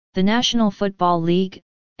The National Football League,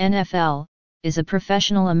 NFL, is a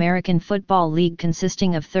professional American football league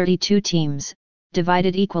consisting of 32 teams,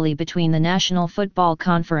 divided equally between the National Football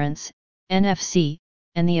Conference, NFC,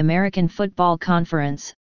 and the American Football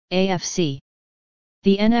Conference, AFC.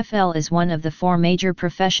 The NFL is one of the four major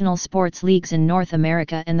professional sports leagues in North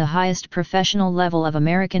America and the highest professional level of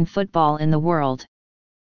American football in the world.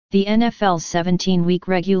 The NFL's 17-week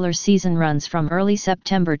regular season runs from early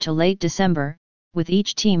September to late December, with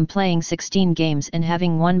each team playing 16 games and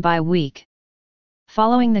having one bye week.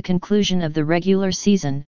 Following the conclusion of the regular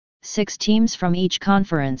season, 6 teams from each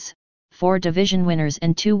conference, 4 division winners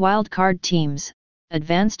and 2 wild-card teams,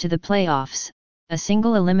 advance to the playoffs, a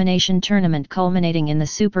single-elimination tournament culminating in the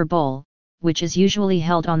Super Bowl, which is usually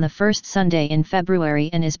held on the first Sunday in February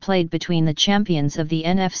and is played between the champions of the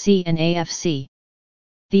NFC and AFC.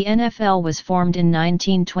 The NFL was formed in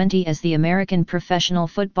 1920 as the American Professional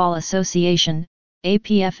Football Association,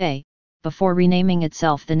 APFA, before renaming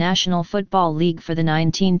itself the National Football League for the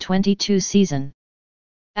 1922 season.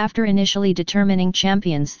 After initially determining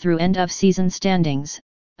champions through end-of-season standings,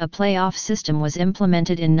 a playoff system was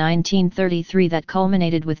implemented in 1933 that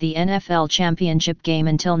culminated with the NFL championship game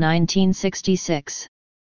until 1966.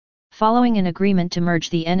 Following an agreement to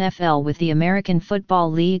merge the NFL with the American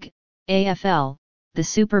Football League, AFL, the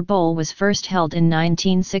Super Bowl was first held in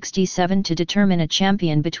 1967 to determine a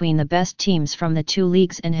champion between the best teams from the two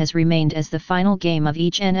leagues and has remained as the final game of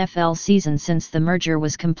each NFL season since the merger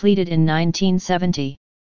was completed in 1970.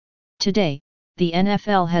 Today, the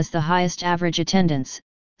NFL has the highest average attendance,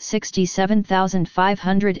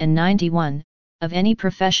 67,591, of any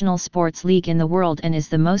professional sports league in the world and is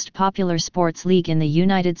the most popular sports league in the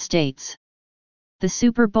United States. The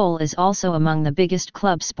Super Bowl is also among the biggest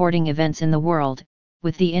club sporting events in the world,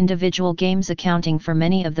 with the individual games accounting for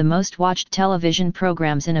many of the most watched television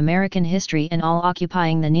programs in American history and all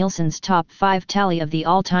occupying the Nielsen's top 5 tally of the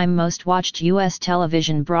all-time most watched U.S.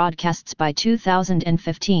 television broadcasts by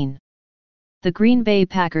 2015. The Green Bay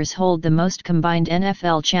Packers hold the most combined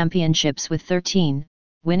NFL championships with 13,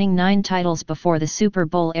 winning 9 titles before the Super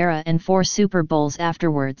Bowl era and 4 Super Bowls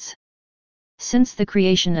afterwards. Since the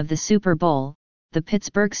creation of the Super Bowl, the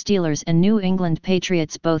Pittsburgh Steelers and New England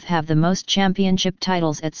Patriots both have the most championship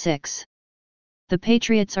titles at 6. The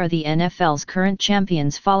Patriots are the NFL's current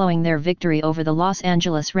champions following their victory over the Los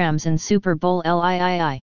Angeles Rams in Super Bowl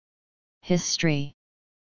LIII. History.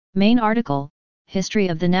 Main article, History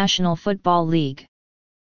of the National Football League.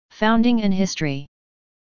 Founding and History.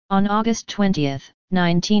 On August 20,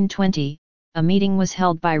 1920, a meeting was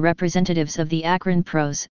held by representatives of the Akron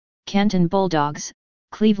Pros, Canton Bulldogs,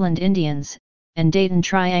 Cleveland Indians, and Dayton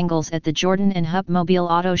Triangles at the Jordan and Hupp Mobile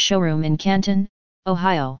Auto Showroom in Canton,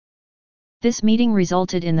 Ohio. This meeting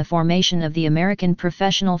resulted in the formation of the American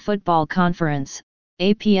Professional Football Conference,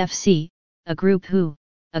 APFC, a group who,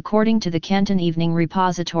 according to the Canton Evening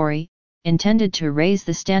Repository, intended to raise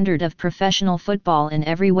the standard of professional football in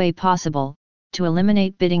every way possible, to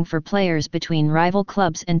eliminate bidding for players between rival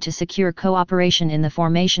clubs and to secure cooperation in the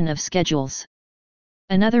formation of schedules.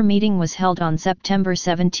 Another meeting was held on September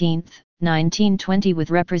 17, 1920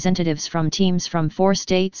 with representatives from teams from 4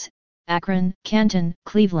 states, Akron, Canton,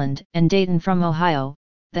 Cleveland, and Dayton from Ohio,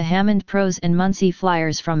 the Hammond Pros and Muncie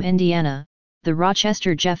Flyers from Indiana, the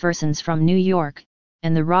Rochester Jeffersons from New York,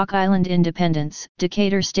 and the Rock Island Independents,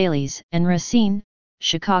 Decatur Staleys, and Racine,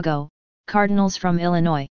 Chicago, Cardinals from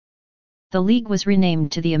Illinois. The league was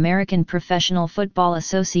renamed to the American Professional Football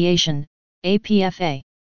Association, APFA.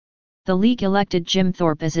 The league elected Jim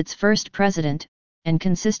Thorpe as its first president, and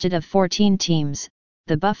consisted of 14 teams,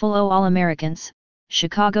 the Buffalo All-Americans,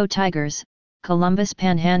 Chicago Tigers, Columbus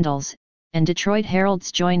Panhandles, and Detroit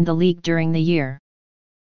Heralds joined the league during the year.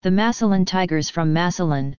 The Massillon Tigers from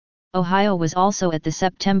Massillon, Ohio was also at the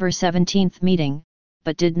September 17 meeting,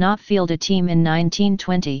 but did not field a team in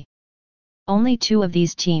 1920. Only 2 of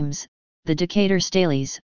these teams, the Decatur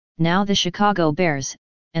Staleys, now the Chicago Bears,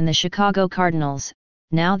 and the Chicago Cardinals,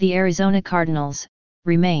 now the Arizona Cardinals,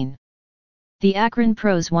 remain. The Akron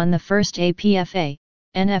Pros won the first APFA,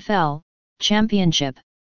 NFL, championship.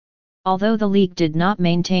 Although the league did not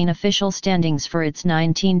maintain official standings for its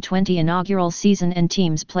 1920 inaugural season and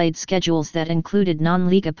teams played schedules that included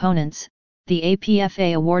non-league opponents, the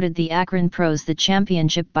APFA awarded the Akron Pros the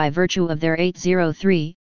championship by virtue of their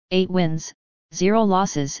 8-0-3, 8 wins, 0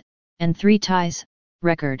 losses, and 3 ties,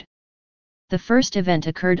 record. The first event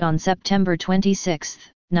occurred on September 26,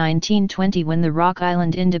 1920 when the Rock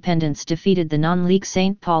Island Independents defeated the non-league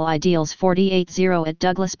St. Paul Ideals 48-0 at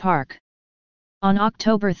Douglas Park. On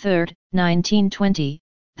October 3, 1920,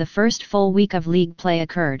 the first full week of league play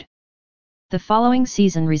occurred. The following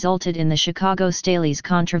season resulted in the Chicago Staleys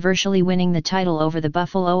controversially winning the title over the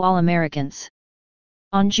Buffalo All-Americans.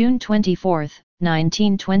 On June 24,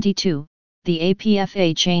 1922, the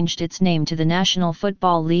APFA changed its name to the National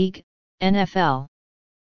Football League, NFL.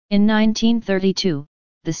 In 1932,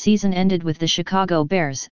 the season ended with the Chicago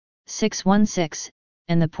Bears, 6-16,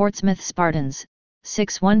 and the Portsmouth Spartans,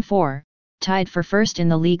 6-14, tied for first in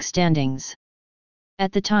the league standings.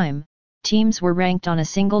 At the time, teams were ranked on a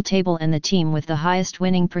single table, and the team with the highest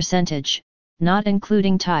winning percentage, not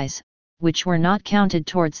including ties, which were not counted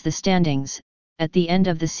towards the standings, at the end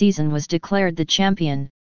of the season was declared the champion.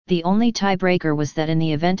 The only tiebreaker was that in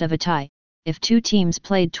the event of a tie, if two teams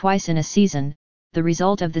played twice in a season, the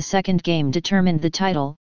result of the second game determined the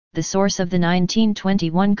title, the source of the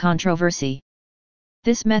 1921 controversy.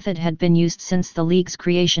 This method had been used since the league's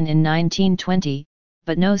creation in 1920,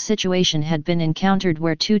 but no situation had been encountered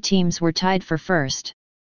where two teams were tied for first.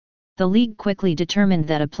 The league quickly determined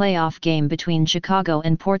that a playoff game between Chicago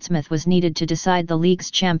and Portsmouth was needed to decide the league's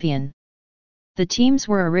champion. The teams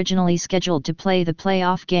were originally scheduled to play the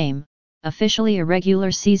playoff game, officially a regular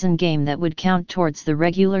season game that would count towards the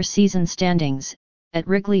regular season standings, at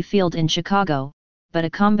Wrigley Field in Chicago, but a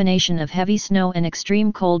combination of heavy snow and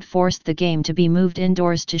extreme cold forced the game to be moved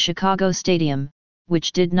indoors to Chicago Stadium,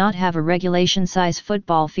 which did not have a regulation-size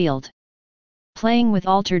football field. Playing with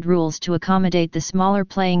altered rules to accommodate the smaller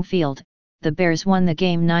playing field, the Bears won the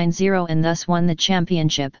game 9-0 and thus won the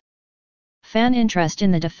championship. Fan interest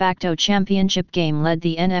in the de facto championship game led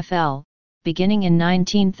the NFL, beginning in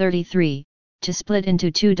 1933, to split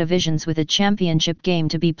into two divisions with a championship game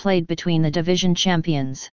to be played between the division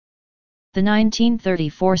champions. The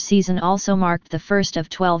 1934 season also marked the first of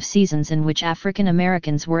 12 seasons in which African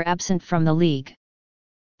Americans were absent from the league.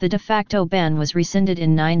 The de facto ban was rescinded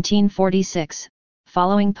in 1946,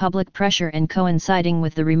 following public pressure and coinciding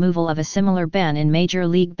with the removal of a similar ban in Major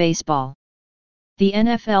League Baseball. The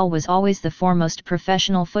NFL was always the foremost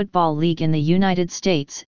professional football league in the United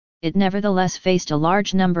States. It nevertheless faced a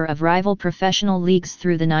large number of rival professional leagues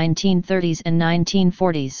through the 1930s and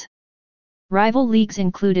 1940s. Rival leagues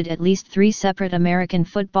included at least three separate American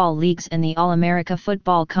football leagues and the All-America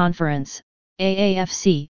Football Conference,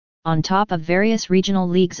 AAFC, on top of various regional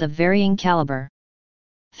leagues of varying caliber.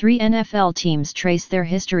 Three NFL teams trace their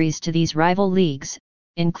histories to these rival leagues,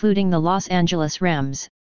 including the Los Angeles Rams,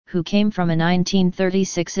 who came from a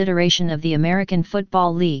 1936 iteration of the American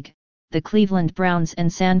Football League, the Cleveland Browns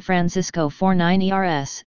and San Francisco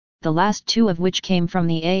 49ers, the last two of which came from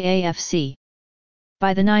the AAFC.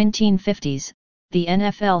 By the 1950s, the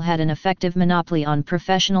NFL had an effective monopoly on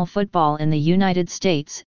professional football in the United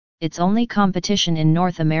States. Its only competition in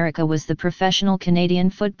North America was the professional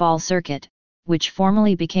Canadian football circuit, which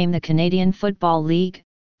formally became the Canadian Football League,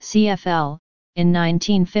 CFL, in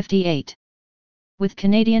 1958. With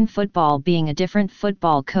Canadian football being a different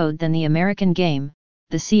football code than the American game,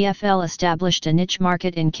 the CFL established a niche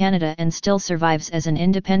market in Canada and still survives as an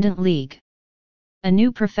independent league. A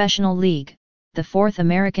new professional league, the Fourth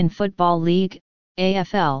American Football League,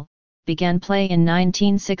 AFL, began play in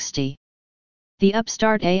 1960. The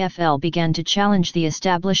upstart AFL began to challenge the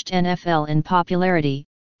established NFL in popularity,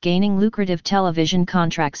 gaining lucrative television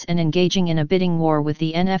contracts and engaging in a bidding war with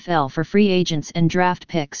the NFL for free agents and draft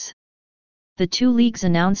picks. The two leagues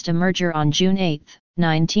announced a merger on June 8,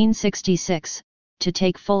 1966, to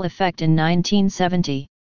take full effect in 1970.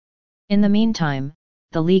 In the meantime,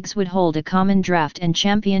 the leagues would hold a common draft and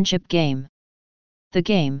championship game. The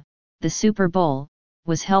game, the Super Bowl,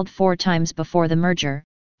 was held 4 times before the merger,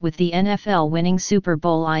 with the NFL winning Super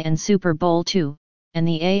Bowl I and Super Bowl II, and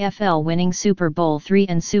the AFL winning Super Bowl III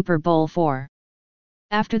and Super Bowl IV.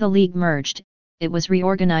 After the league merged, it was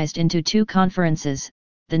reorganized into 2 conferences,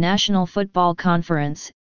 the National Football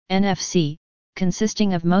Conference, NFC,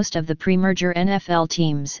 consisting of most of the pre-merger NFL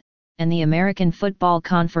teams, and the American Football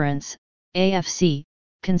Conference, AFC,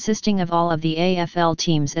 consisting of all of the AFL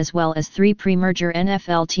teams as well as 3 pre-merger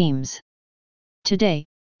NFL teams. Today,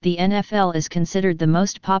 the NFL is considered the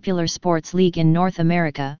most popular sports league in North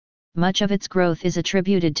America. Much of its growth is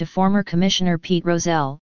attributed to former Commissioner Pete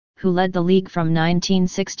Rozelle, who led the league from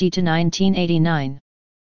 1960 to 1989.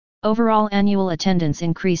 Overall annual attendance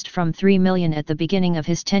increased from 3 million at the beginning of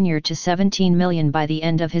his tenure to 17 million by the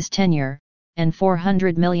end of his tenure, and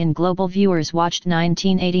 400 million global viewers watched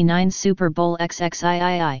 1989 Super Bowl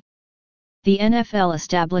XXIII. The NFL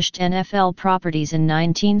established NFL Properties in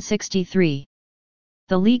 1963.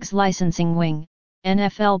 The league's licensing wing,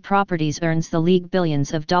 NFL Properties, earns the league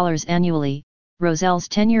billions of dollars annually. Rozelle's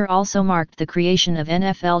tenure also marked the creation of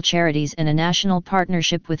NFL Charities and a national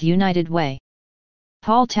partnership with United Way.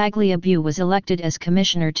 Paul Tagliabue was elected as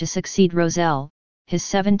commissioner to succeed Rozelle. His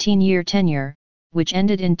 17-year tenure, which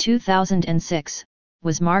ended in 2006,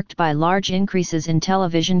 was marked by large increases in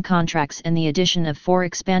television contracts and the addition of 4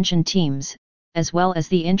 expansion teams, as well as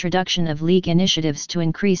the introduction of league initiatives to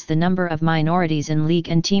increase the number of minorities in league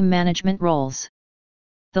and team management roles.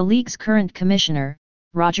 The league's current commissioner,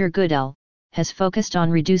 Roger Goodell, has focused on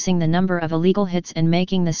reducing the number of illegal hits and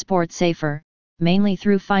making the sport safer, mainly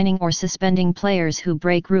through fining or suspending players who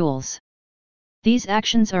break rules. These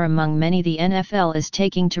actions are among many the NFL is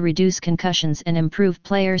taking to reduce concussions and improve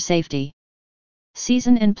player safety.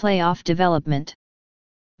 Season and playoff development.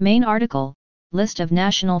 Main article, List of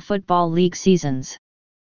National Football League seasons.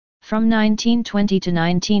 From 1920 to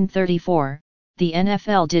 1934, the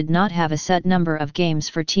NFL did not have a set number of games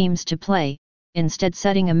for teams to play, instead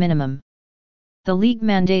setting a minimum. The league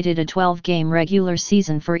mandated a 12-game regular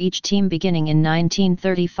season for each team beginning in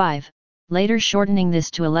 1935, later shortening this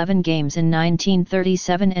to 11 games in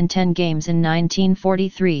 1937 and 10 games in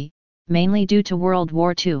 1943, mainly due to World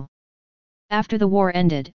War II. After the war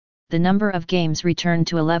ended, the number of games returned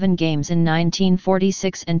to 11 games in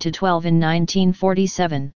 1946 and to 12 in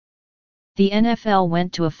 1947. The NFL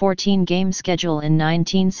went to a 14-game schedule in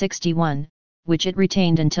 1961, which it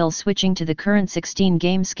retained until switching to the current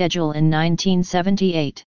 16-game schedule in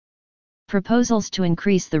 1978. Proposals to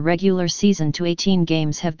increase the regular season to 18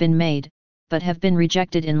 games have been made, but have been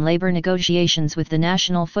rejected in labor negotiations with the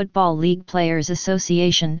National Football League Players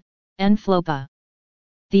Association, NFLPA.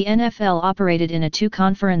 The NFL operated in a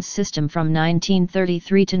 2-conference system from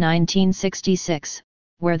 1933 to 1966,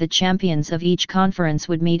 where the champions of each conference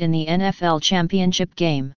would meet in the NFL championship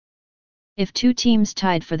game. If 2 teams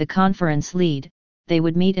tied for the conference lead, they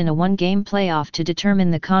would meet in a 1-game playoff to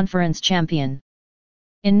determine the conference champion.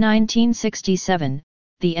 In 1967,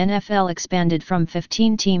 the NFL expanded from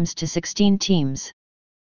 15 teams to 16 teams.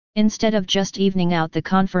 Instead of just evening out the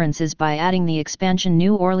conferences by adding the expansion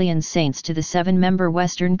New Orleans Saints to the 7-member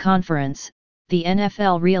Western Conference, the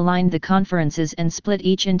NFL realigned the conferences and split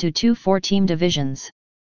each into 2 4-team divisions.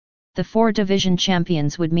 The 4 division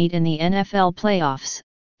champions would meet in the NFL playoffs,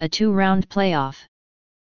 a 2-round playoff.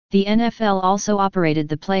 The NFL also operated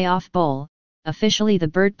the Playoff Bowl, officially the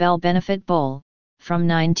Bert Bell Benefit Bowl, from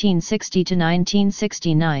 1960 to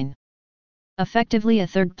 1969. Effectively a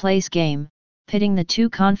third-place game, pitting the 2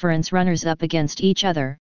 conference runners-up against each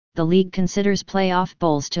other, the league considers playoff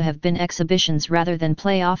bowls to have been exhibitions rather than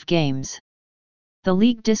playoff games. The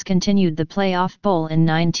league discontinued the Playoff Bowl in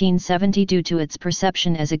 1970 due to its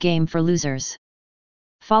perception as a game for losers.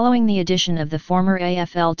 Following the addition of the former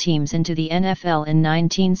AFL teams into the NFL in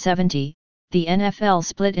 1970, the NFL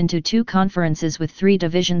split into 2 conferences with 3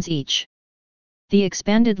 divisions each. The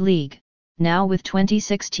expanded league, now with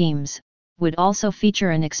 26 teams, would also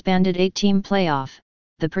feature an expanded 8-team playoff,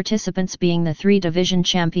 the participants being the 3 division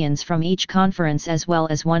champions from each conference as well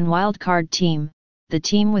as 1 wildcard team, the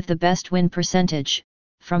team with the best win percentage,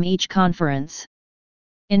 from each conference.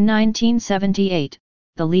 In 1978,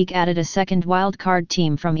 the league added a second wildcard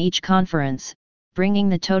team from each conference, bringing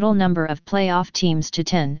the total number of playoff teams to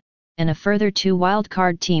 10, and a further 2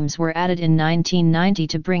 wildcard teams were added in 1990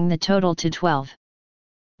 to bring the total to 12.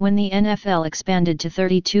 When the NFL expanded to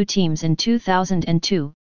 32 teams in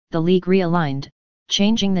 2002, the league realigned,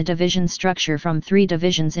 changing the division structure from 3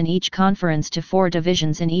 divisions in each conference to 4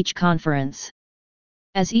 divisions in each conference.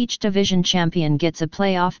 As each division champion gets a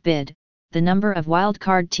playoff bid, the number of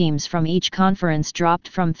wildcard teams from each conference dropped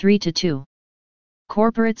from 3 to 2.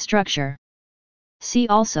 Corporate structure. See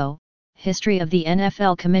also, History of the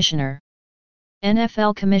NFL Commissioner.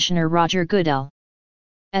 NFL Commissioner Roger Goodell.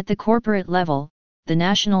 At the corporate level, the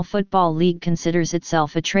National Football League considers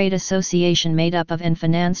itself a trade association made up of and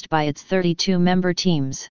financed by its 32 member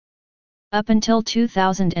teams. Up until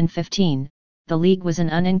 2015, the league was an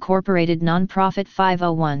unincorporated non-profit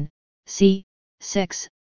 501(c)(6)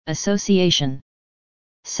 association.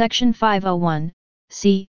 Section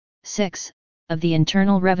 501(c)(6) of the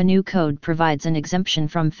Internal Revenue Code provides an exemption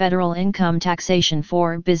from federal income taxation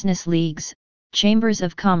for business leagues, chambers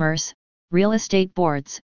of commerce, real estate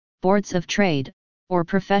boards, boards of trade, or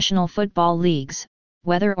professional football leagues,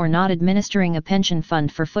 whether or not administering a pension fund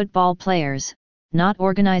for football players, not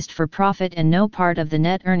organized for profit and no part of the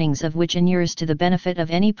net earnings of which inures to the benefit of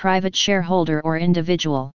any private shareholder or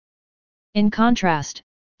individual. In contrast,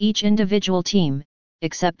 each individual team,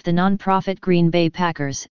 except the non-profit Green Bay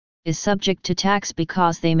Packers, is subject to tax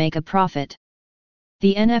because they make a profit.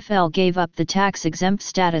 The NFL gave up the tax-exempt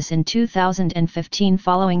status in 2015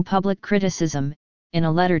 following public criticism. In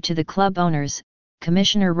a letter to the club owners,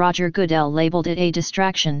 Commissioner Roger Goodell labeled it a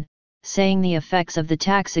distraction, saying the effects of the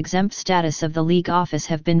tax-exempt status of the league office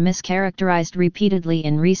have been mischaracterized repeatedly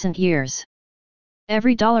in recent years.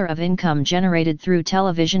 Every dollar of income generated through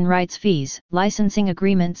television rights fees, licensing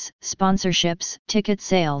agreements, sponsorships, ticket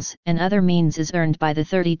sales, and other means is earned by the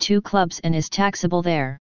 32 clubs and is taxable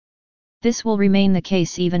there. This will remain the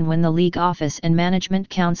case even when the league office and management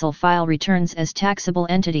council file returns as taxable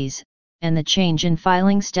entities, and the change in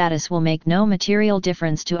filing status will make no material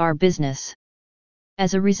difference to our business.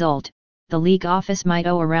 As a result, the league office might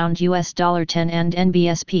owe around $10 and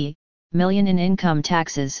NBSP million in income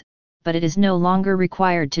taxes, but it is no longer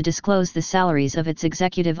required to disclose the salaries of its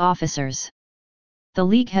executive officers. The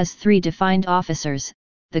league has 3 defined officers: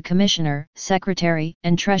 the commissioner, secretary,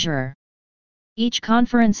 and treasurer. Each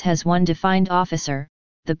conference has 1 defined officer,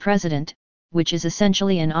 the president, which is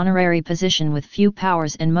essentially an honorary position with few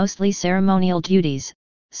powers and mostly ceremonial duties,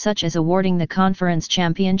 such as awarding the conference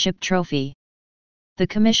championship trophy. The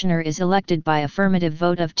commissioner is elected by affirmative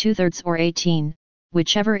vote of 2/3 or 18,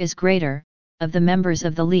 whichever is greater, of the members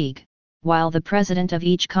of the league, while the president of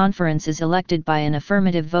each conference is elected by an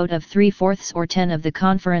affirmative vote of 3/4 or 10 of the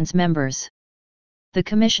conference members. The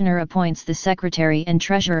commissioner appoints the secretary and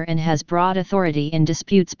treasurer and has broad authority in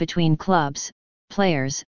disputes between clubs,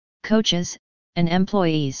 players, coaches, and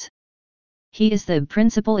employees. He is the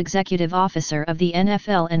principal executive officer of the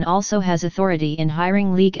NFL and also has authority in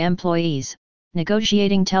hiring league employees,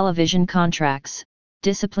 negotiating television contracts,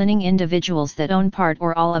 disciplining individuals that own part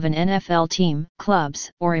or all of an NFL team, clubs,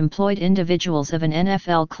 or employed individuals of an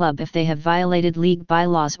NFL club if they have violated league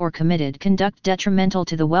bylaws or committed conduct detrimental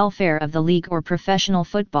to the welfare of the league or professional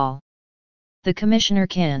football. The commissioner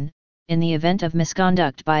can, in the event of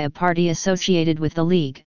misconduct by a party associated with the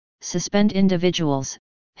league, suspend individuals,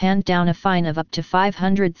 hand down a fine of up to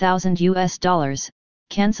 $500,000,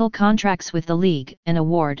 cancel contracts with the league, and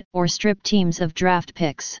award or strip teams of draft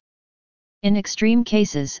picks. In extreme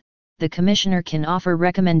cases, the commissioner can offer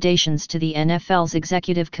recommendations to the NFL's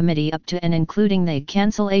executive committee up to and including the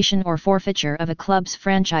cancellation or forfeiture of a club's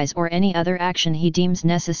franchise or any other action he deems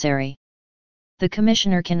necessary. The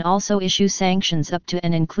commissioner can also issue sanctions up to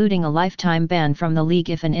and including a lifetime ban from the league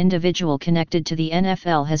if an individual connected to the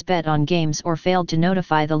NFL has bet on games or failed to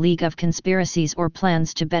notify the league of conspiracies or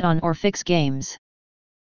plans to bet on or fix games.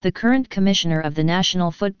 The current commissioner of the National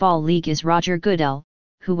Football League is Roger Goodell,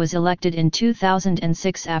 who was elected in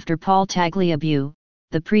 2006 after Paul Tagliabue,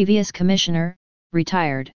 the previous commissioner,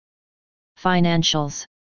 retired. Financials.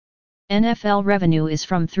 NFL revenue is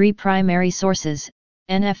from 3 primary sources: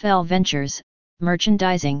 NFL Ventures,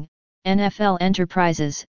 Merchandising, NFL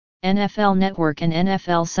Enterprises, NFL Network and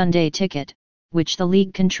NFL Sunday Ticket, which the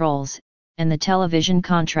league controls, and the television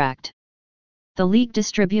contract. The league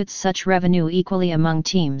distributes such revenue equally among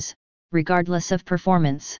teams, regardless of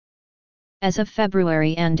performance. As of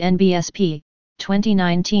February and NBSP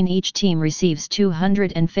 2019, each team receives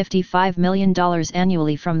 $255 million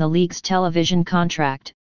annually from the league's television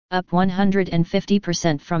contract, up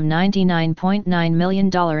 150% from $99.9 million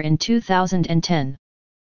in 2010.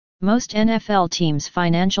 Most NFL teams'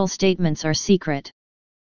 financial statements are secret.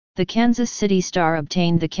 The Kansas City Star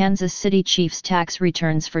obtained the Kansas City Chiefs' tax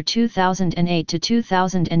returns for 2008 to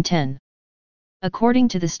 2010. According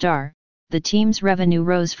to the Star, the team's revenue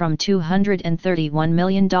rose from $231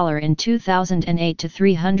 million in 2008 to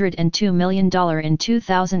 $302 million in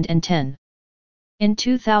 2010. In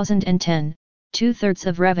 2010, 2/3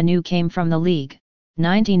 of revenue came from the league,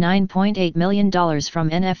 $99.8 million from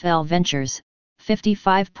NFL Ventures,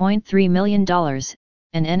 $55.3 million,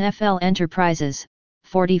 and NFL Enterprises,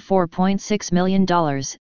 $44.6 million,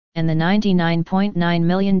 and the $99.9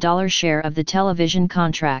 million share of the television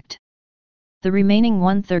contract. The remaining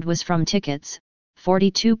 1/3 was from tickets,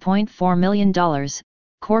 $42.4 million,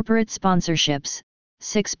 corporate sponsorships,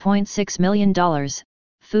 $6.6 million,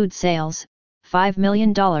 food sales, $5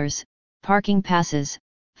 million, parking passes,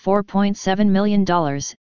 $4.7 million,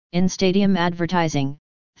 in-stadium advertising,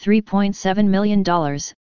 $3.7 million,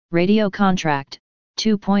 radio contract,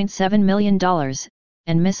 $2.7 million,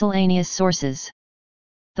 and miscellaneous sources.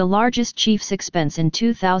 The largest Chiefs expense in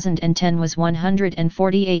 2010 was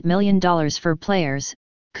 $148 million for players,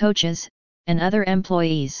 coaches, and other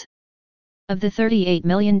employees. Of the $38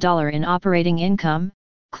 million in operating income,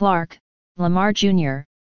 Clark, Lamar Jr.,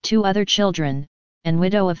 2 other children, and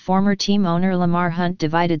widow of former team owner Lamar Hunt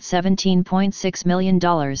divided $17.6 million,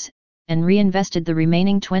 and reinvested the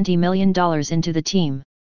remaining $20 million into the team.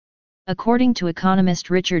 According to economist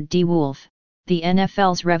Richard D. Wolff, the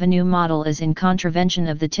NFL's revenue model is in contravention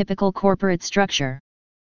of the typical corporate structure.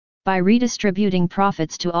 By redistributing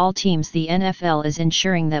profits to all teams, the NFL is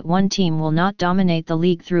ensuring that one team will not dominate the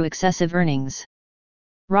league through excessive earnings.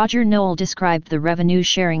 Roger Noel described the revenue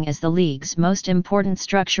sharing as the league's most important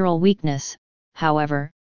structural weakness. However,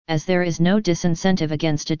 as there is no disincentive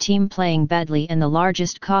against a team playing badly and the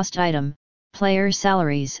largest cost item, player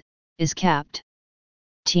salaries, is capped.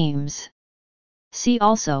 Teams. See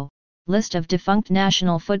also, List of defunct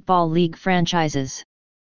National Football League franchises.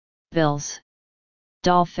 Bills,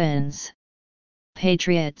 Dolphins,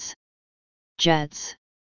 Patriots, Jets,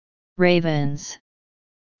 Ravens,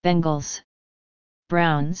 Bengals,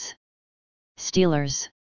 Browns, Steelers,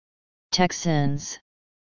 Texans,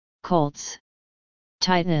 Colts,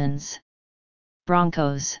 Titans,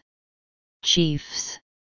 Broncos, Chiefs,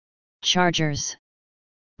 Chargers,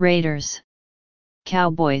 Raiders,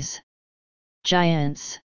 Cowboys,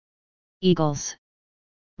 Giants, Eagles,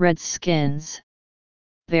 Redskins,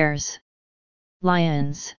 Bears,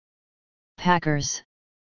 Lions, Packers,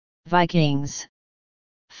 Vikings,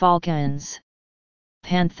 Falcons,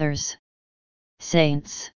 Panthers,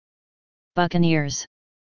 Saints, Buccaneers,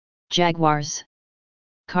 Jaguars,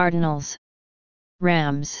 Cardinals,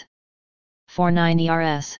 Rams,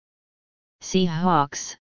 49ers,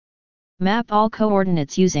 Seahawks. Map all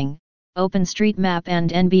coordinates using OpenStreetMap and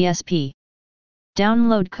NBSP.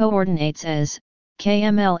 Download coordinates as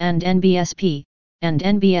KML and NBSP,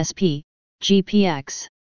 GPX.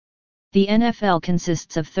 The NFL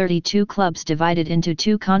consists of 32 clubs divided into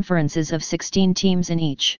 2 conferences of 16 teams in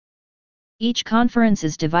each. Each conference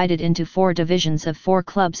is divided into 4 divisions of 4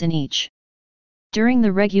 clubs in each. During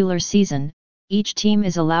the regular season, each team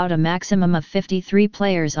is allowed a maximum of 53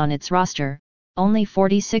 players on its roster. Only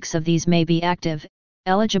 46 of these may be active,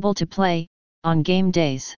 eligible to play, on game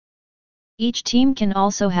days. Each team can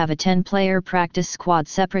also have a 10-player practice squad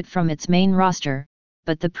separate from its main roster,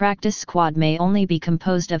 but the practice squad may only be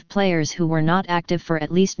composed of players who were not active for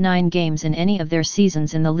at least 9 games in any of their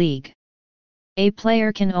seasons in the league. A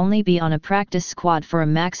player can only be on a practice squad for a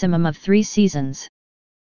maximum of 3 seasons.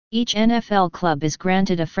 Each NFL club is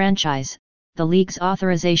granted a franchise, the league's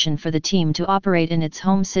authorization for the team to operate in its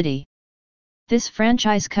home city. This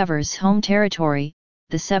franchise covers home territory,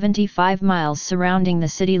 the 75 miles surrounding the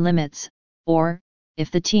city limits, or, if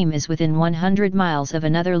the team is within 100 miles of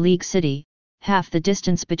another league city, half the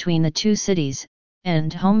distance between the 2 cities,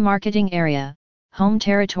 and home marketing area, home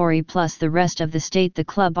territory plus the rest of the state the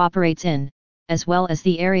club operates in, as well as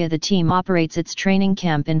the area the team operates its training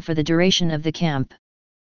camp in for the duration of the camp.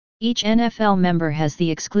 Each NFL member has the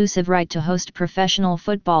exclusive right to host professional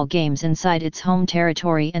football games inside its home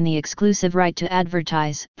territory and the exclusive right to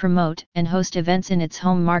advertise, promote, and host events in its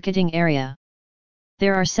home marketing area.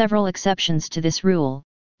 There are several exceptions to this rule,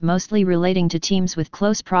 mostly relating to teams with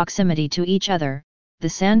close proximity to each other. The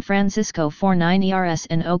San Francisco 49ers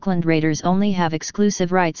and Oakland Raiders only have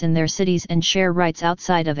exclusive rights in their cities and share rights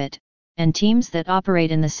outside of it, and teams that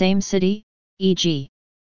operate in the same city, e.g.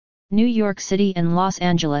 New York City and Los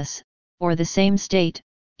Angeles, or the same state,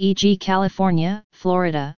 e.g. California,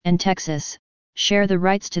 Florida, and Texas, share the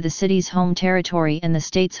rights to the city's home territory and the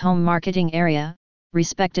state's home marketing area,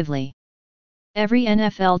 respectively. Every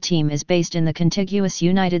NFL team is based in the contiguous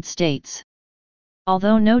United States.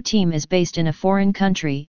 Although no team is based in a foreign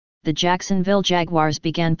country, the Jacksonville Jaguars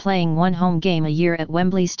began playing one home game a year at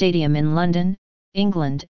Wembley Stadium in London,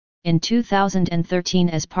 England, in 2013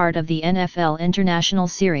 as part of the NFL International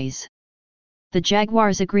Series. The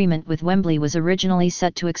Jaguars' agreement with Wembley was originally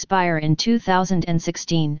set to expire in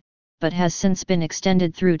 2016, but has since been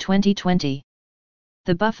extended through 2020.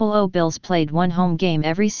 The Buffalo Bills played one home game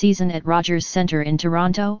every season at Rogers Centre in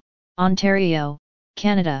Toronto, Ontario,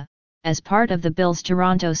 Canada, as part of the Bills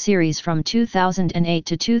Toronto series from 2008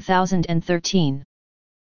 to 2013.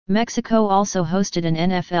 Mexico also hosted an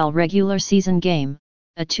NFL regular season game,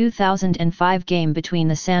 a 2005 game between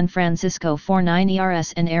the San Francisco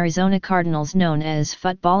 49ers and Arizona Cardinals known as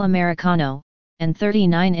Football Americano, and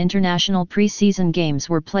 39 international preseason games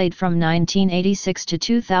were played from 1986 to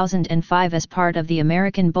 2005 as part of the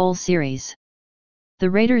American Bowl Series. The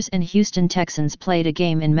Raiders and Houston Texans played a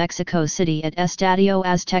game in Mexico City at Estadio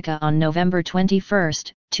Azteca on November 21,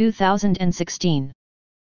 2016.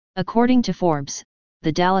 According to Forbes,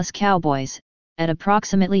 the Dallas Cowboys, at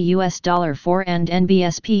approximately $4 and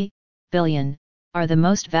NBSP billion, are the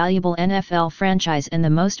most valuable NFL franchise and the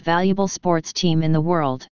most valuable sports team in the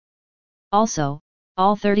world. Also,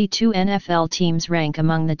 all 32 NFL teams rank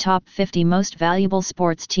among the top 50 most valuable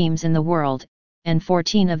sports teams in the world, and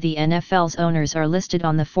 14 of the NFL's owners are listed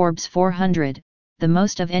on the Forbes 400, the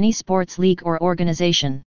most of any sports league or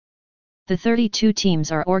organization. The 32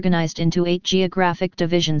 teams are organized into 8 geographic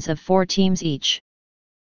divisions of 4 teams each.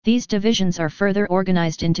 These divisions are further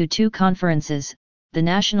organized into 2 conferences, the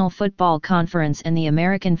National Football Conference and the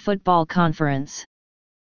American Football Conference.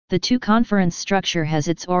 The two-conference structure has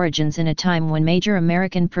its origins in a time when major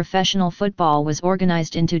American professional football was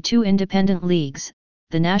organized into two independent leagues,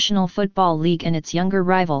 the National Football League and its younger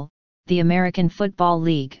rival, the American Football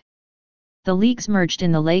League. The leagues merged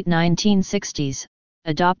in the late 1960s,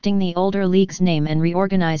 adopting the older league's name and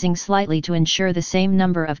reorganizing slightly to ensure the same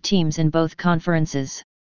number of teams in both conferences.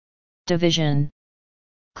 Division: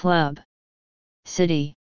 Club,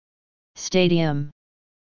 City, Stadium,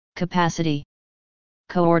 Capacity,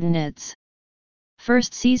 Coordinates.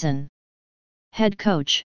 First season. Head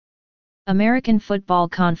coach. American Football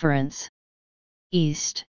Conference.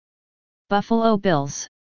 East. Buffalo Bills.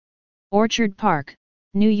 Orchard Park,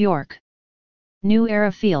 New York. New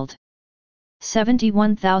Era Field.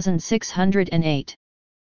 71,608.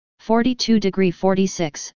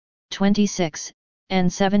 42°46, 26, and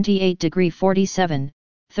 78°47,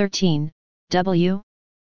 13, W.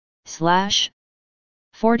 /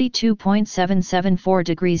 42.774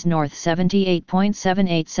 degrees north,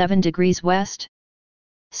 78.787 degrees west,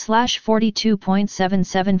 /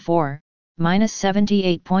 42.774, minus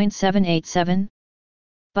 78.787.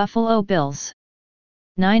 Buffalo Bills.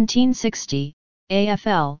 1960,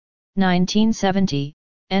 AFL, 1970,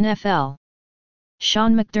 NFL.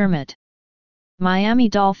 Sean McDermott. Miami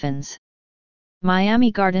Dolphins.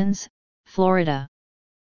 Miami Gardens, Florida.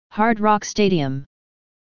 Hard Rock Stadium.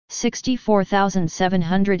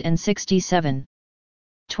 64,767.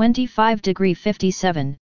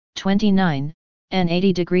 25°57, 29, and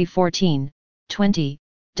 80°14, 20,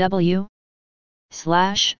 W. /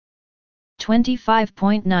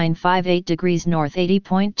 25.958 degrees north,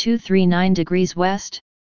 80.239 degrees west,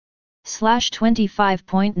 /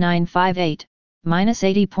 25.958, minus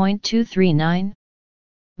 80.239.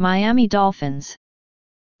 Miami Dolphins.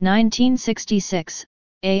 1966,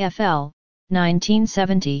 AFL,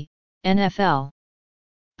 1970, NFL.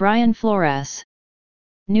 Brian Flores.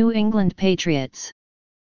 New England Patriots.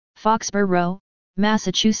 Foxborough,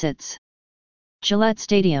 Massachusetts. Gillette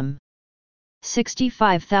Stadium.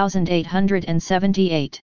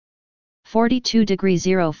 65,878.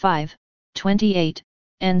 42°05, 28,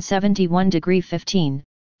 and 71°15,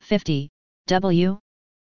 50, W. /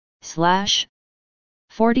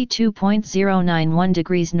 42.091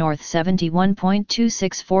 degrees north,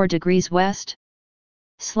 71.264 degrees west,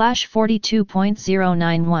 /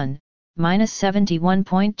 42.091, minus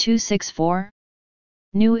 71.264.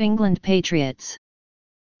 New England Patriots.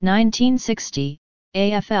 1960,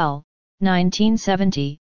 AFL,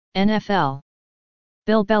 1970, NFL.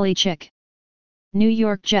 Bill Belichick. New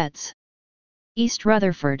York Jets. East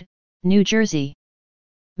Rutherford, New Jersey.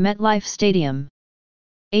 MetLife Stadium.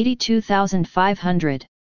 82,500.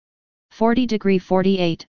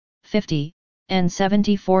 40°48, 50, and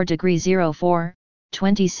 74°04,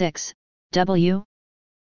 26, W.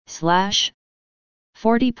 /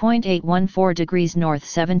 40.814 degrees north,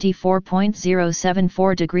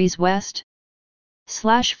 74.074 degrees west, /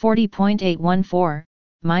 40.814,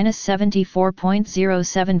 minus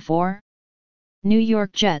 74.074. New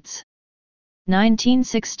York Jets.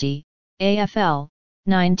 1960, AFL,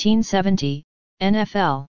 1970,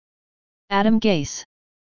 NFL. Adam Gase.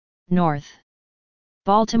 North.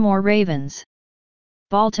 Baltimore Ravens.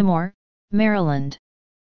 Baltimore, Maryland.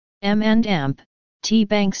 M&Amp,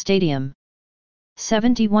 T-Bank Stadium.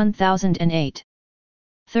 71,008.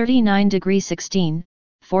 39°16,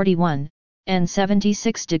 41, and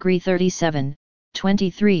 76°37,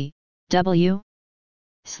 23, W.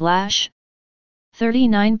 /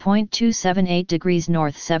 39.278 degrees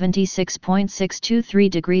north, 76.623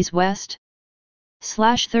 degrees west, /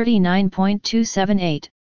 39.278,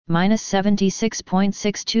 minus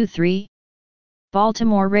 76.623.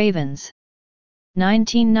 Baltimore Ravens.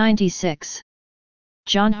 1996.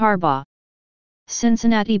 John Harbaugh.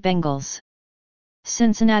 Cincinnati Bengals.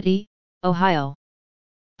 Cincinnati, Ohio.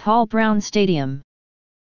 Paul Brown Stadium.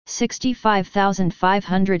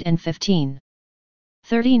 65,515.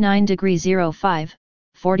 39°05,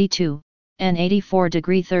 42, and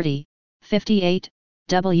 84°30, 58,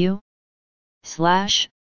 W. /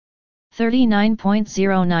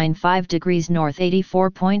 39.095 degrees north,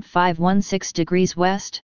 84.516 degrees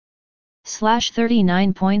west, /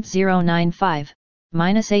 39.095,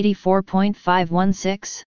 minus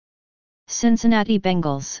 84.516. Cincinnati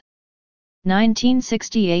Bengals.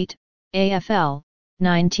 1968, AFL,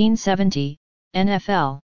 1970,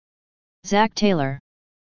 NFL. Zach Taylor.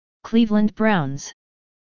 Cleveland Browns.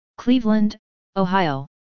 Cleveland, Ohio.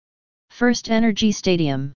 First Energy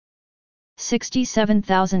Stadium.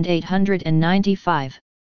 67,895.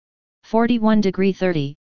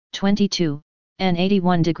 41°30, 22, and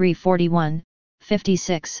 81°41,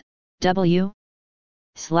 56, W.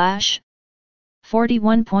 /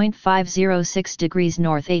 41.506 degrees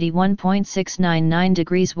north 81.699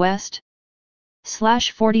 degrees west,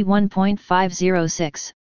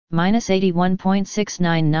 /41.506, minus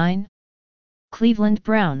 81.699. Cleveland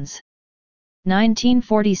Browns.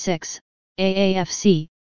 1946, AAFC,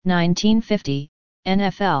 1950,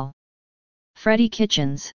 NFL. Freddie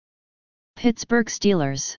Kitchens. Pittsburgh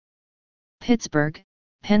Steelers. Pittsburgh,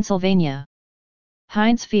 Pennsylvania.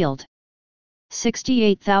 Heinz Field.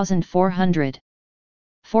 68,400.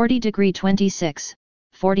 40° 26,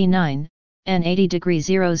 49, and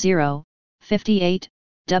 80° 00, 58,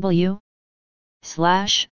 W. /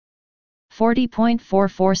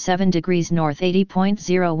 40.447 degrees north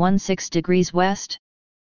 80.016 degrees west,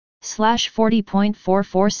 /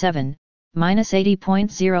 40.447, minus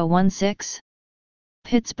 80.016.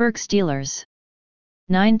 Pittsburgh Steelers.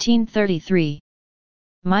 1933.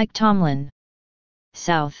 Mike Tomlin.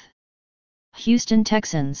 South. Houston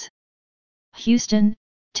Texans. Houston,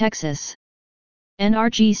 Texas.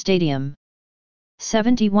 NRG Stadium.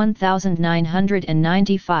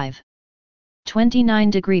 71,995.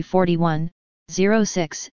 29° 41,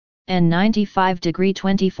 06, and 95°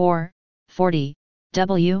 24, 40,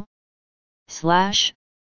 W. /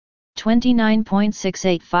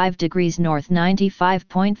 29.685 degrees north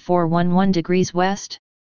 95.411 degrees west,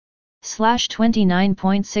 /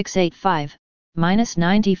 29.685, minus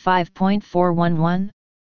 95.411.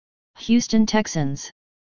 Houston Texans.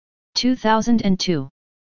 2002.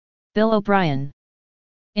 Bill O'Brien.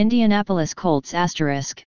 Indianapolis Colts *.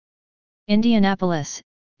 Indianapolis,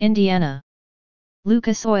 Indiana.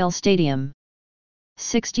 Lucas Oil Stadium.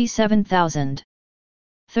 67,000.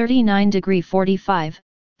 39° 45,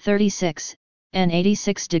 36, and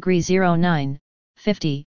 86° 09,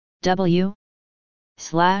 50, W. /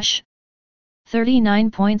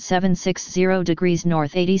 39.760 degrees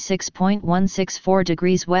north 86.164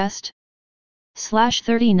 degrees west, /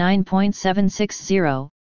 39.760,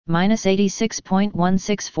 minus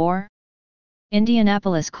 86.164.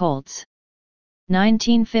 Indianapolis Colts.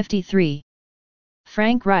 1953.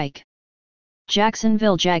 Frank Reich.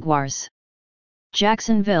 Jacksonville Jaguars.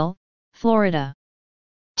 Jacksonville, Florida.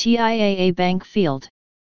 TIAA Bank Field.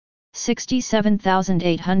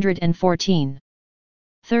 67,814.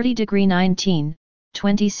 30° 19,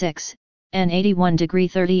 26, and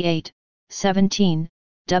 81° 38, 17,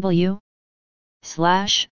 W. /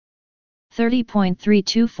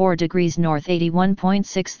 30.324 degrees north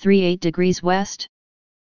 81.638 degrees west,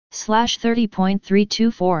 /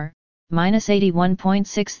 30.324, minus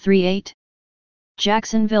 81.638.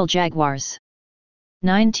 Jacksonville Jaguars.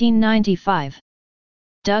 1995.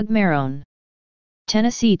 Doug Marrone.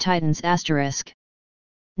 Tennessee Titans *.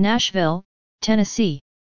 Nashville, Tennessee.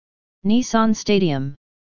 Nissan Stadium.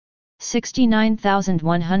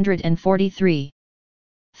 69,143.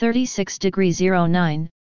 36° 09,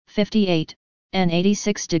 58, and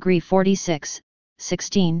 86° 46,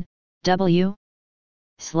 16, W.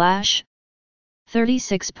 /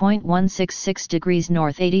 36.166 degrees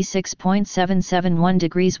north 86.771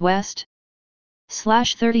 degrees west, /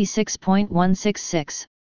 36.166,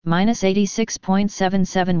 minus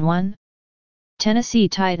 86.771. Tennessee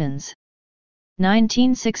Titans.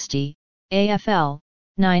 1960, AFL,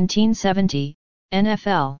 1970,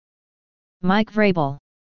 NFL. Mike Vrabel.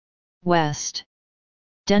 West.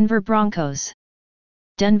 Denver Broncos.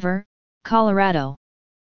 Denver, Colorado.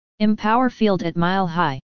 Empower Field at Mile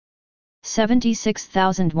High.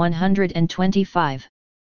 76,125.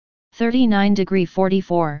 39°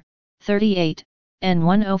 44, 38, and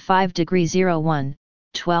 105° 01,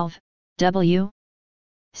 12, W.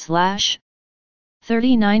 /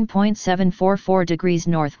 39.744 degrees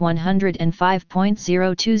north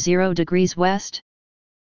 105.020 degrees west,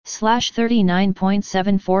 /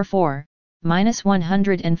 39.744, minus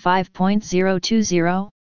 105.020.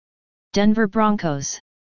 Denver Broncos.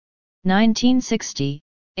 1960,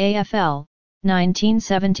 AFL,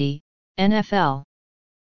 1970, NFL.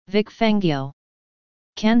 Vic Fangio.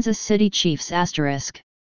 Kansas City Chiefs *.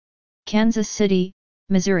 Kansas City,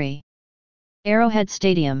 Missouri. Arrowhead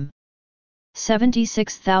Stadium.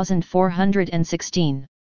 76,416.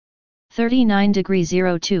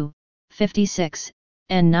 39° 02, 56,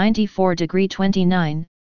 and 94° 29,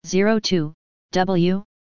 02, W.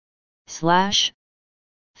 /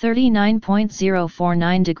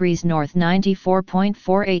 39.049 degrees north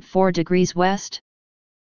 94.484 degrees west,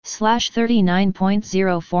 /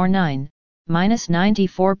 39.049, minus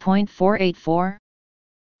 94.484.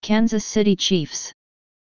 Kansas City Chiefs.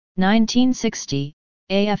 1960,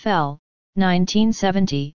 AFL,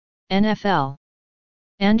 1970, NFL.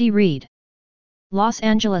 Andy Reid. Los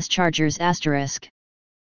Angeles Chargers *.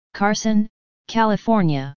 Carson,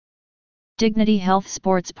 California. Dignity Health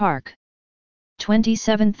Sports Park.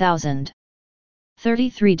 27,000.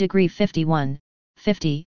 33°51,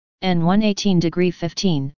 50, and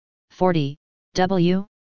 118°15, 40, W.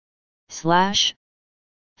 /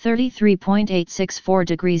 33.864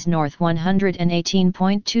 degrees north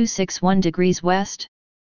 118.261 degrees west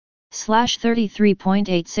 /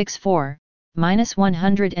 33.864, minus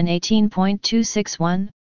 118.261.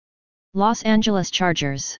 Los Angeles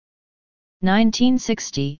Chargers.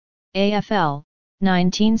 1960, AFL,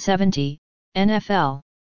 1970, NFL.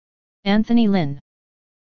 Anthony Lynn.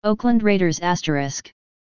 Oakland Raiders *.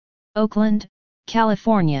 Oakland,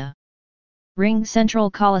 California. Ring Central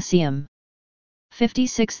Coliseum.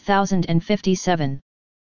 56,057.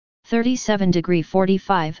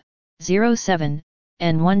 37°45, 07,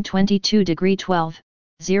 and 122°12,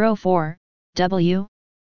 04, W.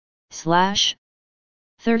 /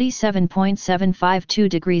 37.752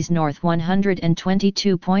 degrees north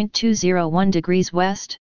 122.201 degrees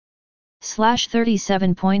west /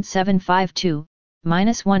 37.752,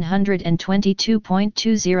 minus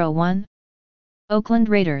 122.201. Oakland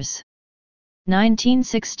Raiders.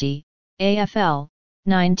 1960, AFL,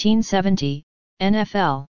 1970,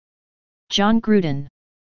 NFL. John Gruden.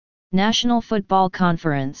 National Football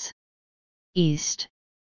Conference. East.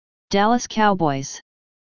 Dallas Cowboys.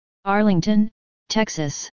 Arlington,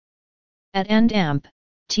 Texas. At Amp,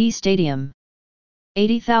 T Stadium.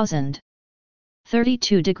 80,000.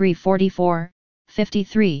 32°44,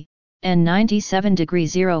 53, and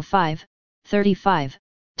 97°05, 35,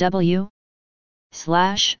 W. /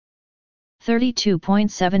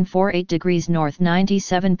 32.748 degrees north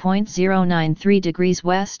 97.093 degrees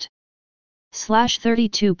west /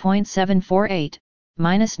 32.748,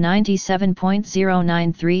 minus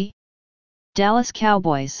 97.093. Dallas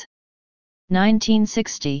Cowboys.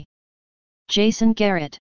 1960. Jason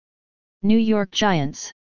Garrett. New York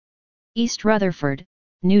Giants. East Rutherford,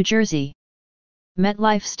 New Jersey.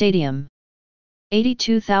 MetLife Stadium.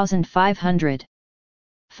 82,500.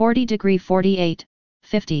 40°48,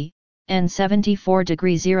 50, and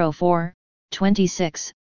 74°04,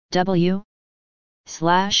 26, W. /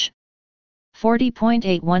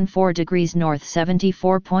 40.814 degrees north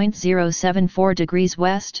 74.074 degrees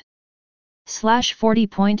west /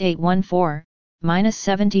 40.814, minus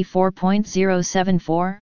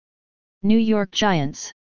 74.074. New York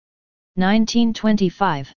Giants.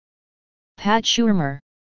 1925. Pat Shurmur.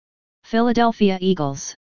 Philadelphia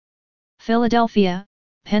Eagles. Philadelphia,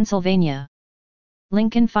 Pennsylvania.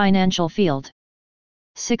 Lincoln Financial Field.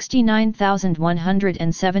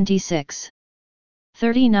 69,176.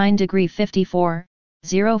 39°54,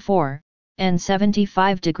 04, and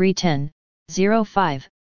 75°10, 05,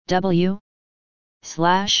 W. /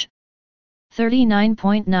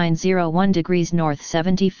 39.901 degrees north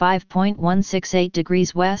 75.168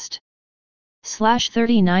 degrees west /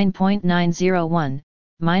 39.901,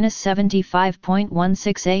 minus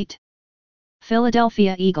 75.168.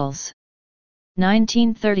 Philadelphia Eagles.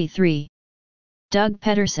 1933. Doug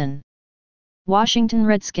Peterson. Washington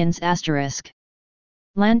Redskins *.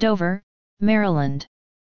 Landover, Maryland.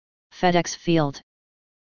 FedEx Field.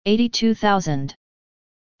 82,000.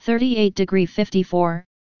 38°54,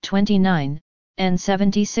 29, and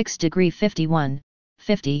 76°51,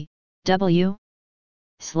 50, W.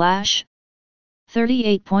 /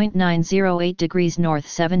 38.908 degrees north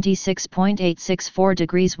 76.864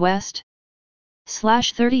 degrees west /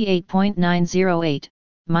 38.908,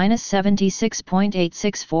 minus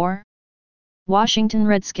 76.864. Washington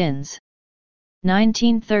Redskins.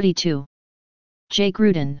 1932. Jay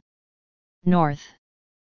Gruden. North.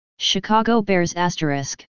 Chicago Bears *.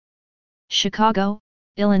 Chicago,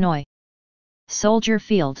 Illinois. Soldier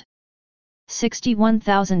Field.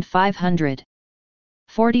 61,500.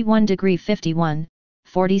 41°51,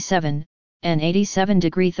 47, and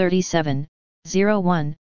 87°37,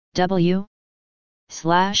 01, W. /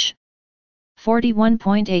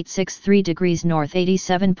 41.863 degrees north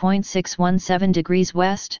 87.617 degrees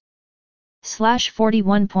west /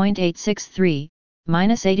 41.863,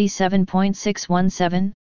 minus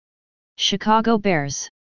 87.617. Chicago Bears.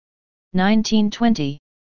 1920.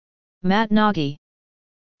 Matt Nagy.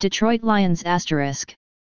 Detroit Lions *.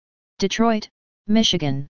 Detroit,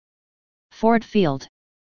 Michigan. Ford Field.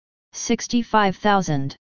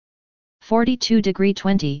 65,000.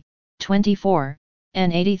 42°20, 24,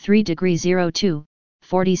 and 83°02,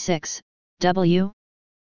 46, W.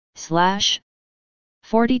 /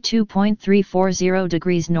 42.340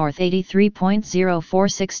 degrees north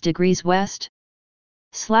 83.046 degrees west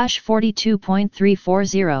 /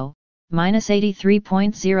 42.340, minus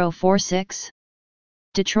 83.046.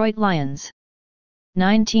 Detroit Lions.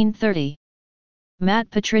 1930.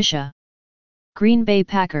 Matt Patricia. Green Bay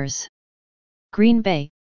Packers. Green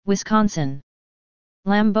Bay, Wisconsin.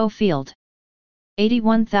 Lambeau Field.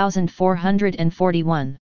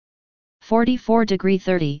 81,441.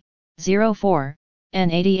 44°30, 04,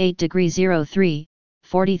 and 88°03,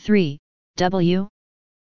 43, W.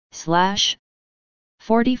 /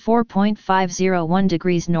 44.501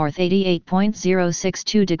 degrees north,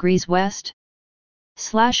 88.062 degrees west. /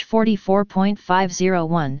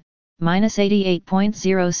 44.501, minus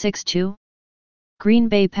 88.062. Green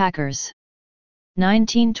Bay Packers.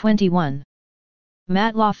 1921.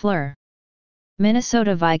 Matt LaFleur.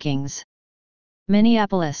 Minnesota Vikings.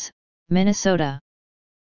 Minneapolis, Minnesota.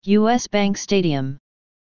 U.S. Bank Stadium.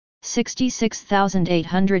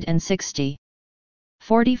 66,860.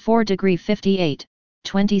 44°58,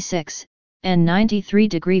 26, and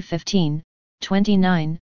 93°15,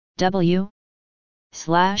 29, W. /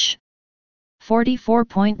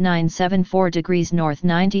 44.974 degrees north,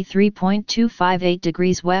 93.258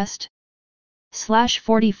 degrees west. /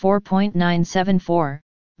 44.974,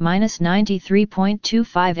 minus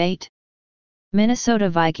 93.258. Minnesota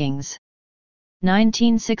Vikings.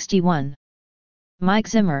 1961. Mike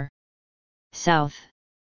Zimmer. South.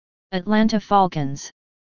 Atlanta Falcons.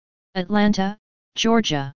 Atlanta,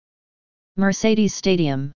 Georgia. Mercedes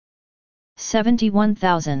Stadium.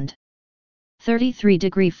 71,000.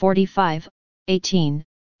 33°45, 18,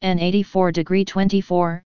 and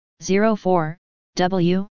 84°24, 04,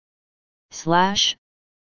 W. /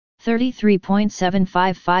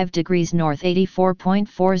 33.755 degrees north,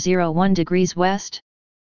 84.401 degrees west.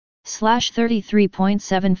 /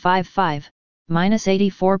 33.755, minus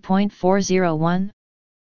 84.401.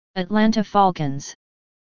 Atlanta Falcons.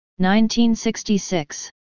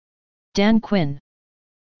 1966. Dan Quinn.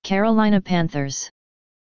 Carolina Panthers.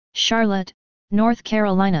 Charlotte, North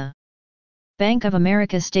Carolina. Bank of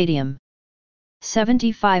America Stadium.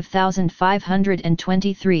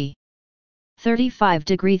 75,523.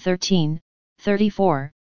 35°13,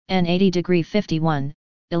 34, and 80°51,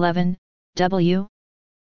 11, W.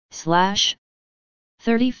 /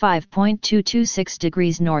 35.226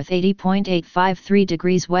 degrees north, 80.853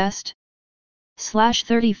 degrees west. /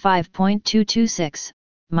 35.226,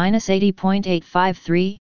 minus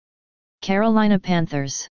 80.853. Carolina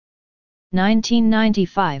Panthers.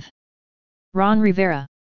 1995. Ron Rivera.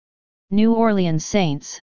 New Orleans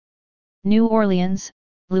Saints. New Orleans,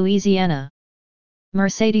 Louisiana.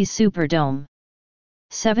 Mercedes Superdome.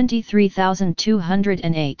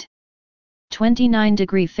 73,208.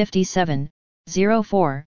 29°57,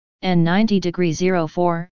 04, and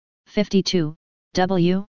 90°04, 52,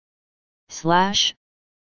 W. /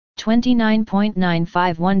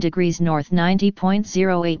 29.951 degrees north,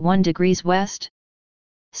 90.081 degrees west.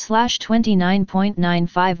 /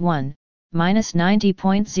 29.951, minus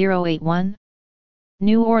 90.081.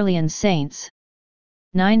 New Orleans Saints.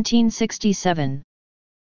 1967.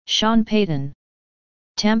 Sean Payton.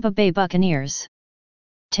 Tampa Bay Buccaneers.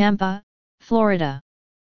 Tampa, Florida.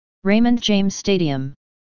 Raymond James Stadium.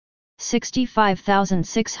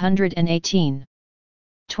 65,618.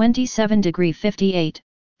 27°58,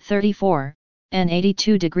 34, and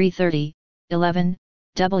 82°30, 11,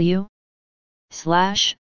 W. /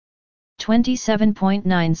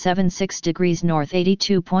 27.976 degrees north,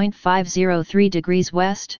 82.503 degrees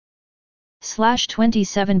west. /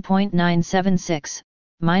 27.976,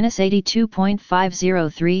 minus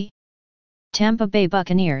 82.503. Tampa Bay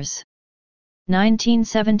Buccaneers.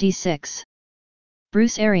 1976.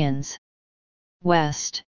 Bruce Arians.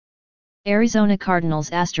 West. Arizona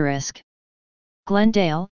Cardinals *.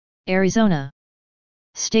 Glendale, Arizona.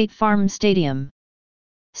 State Farm Stadium.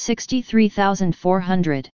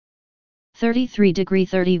 63,400.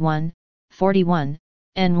 33°31, 41,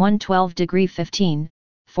 and 112°15,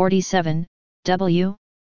 47, W.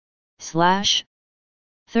 /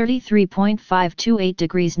 33.528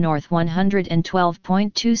 degrees north,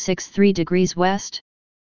 112.263 degrees west.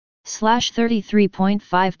 /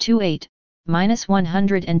 33.528, minus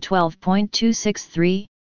 112.263.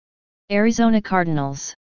 Arizona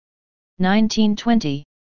Cardinals. 1920.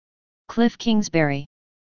 Cliff Kingsbury.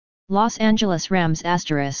 Los Angeles Rams *.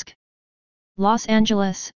 Los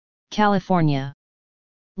Angeles, California.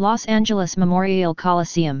 Los Angeles Memorial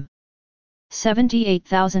Coliseum.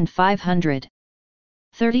 78,500.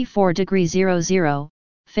 34°00,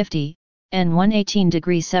 50, and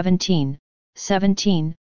 118°17,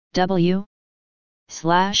 17, W. /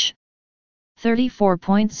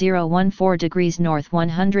 34.014 degrees north,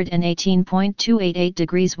 118.288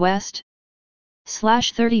 degrees west. /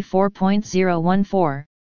 34.014,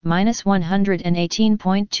 minus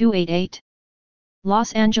 118.288.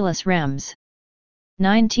 Los Angeles Rams.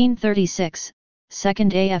 1936,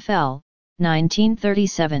 Second AFL,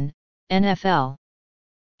 1937, NFL.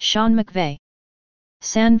 Sean McVay.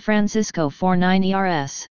 San Francisco 49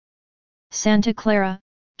 ERS. Santa Clara,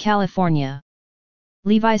 California.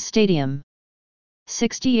 Levi's Stadium.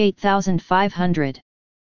 68,500.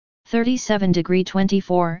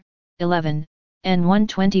 37°24, 11, and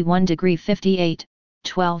 121°58,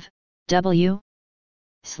 12, W.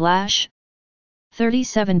 /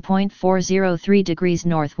 37.403 degrees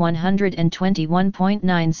north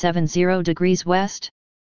 121.970 degrees west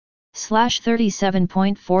 /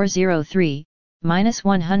 37.403, minus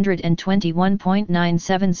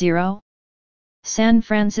 121.970. San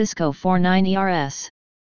Francisco 49 ERS.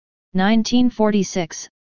 1946,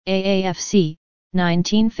 AAFC,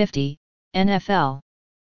 1950, NFL.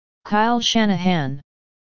 Kyle Shanahan.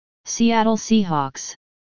 Seattle Seahawks.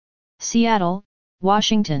 Seattle,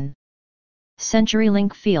 Washington.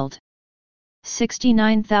 CenturyLink Field.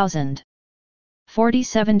 69,000.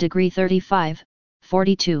 47°35,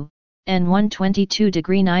 42, and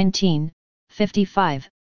 122°19, 55,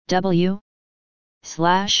 W. /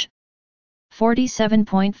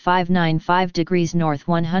 47.595 degrees north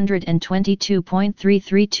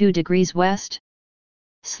 122.332 degrees west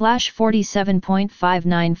 /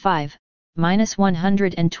 47.595, minus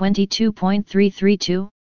 122.332.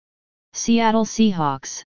 Seattle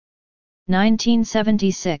Seahawks.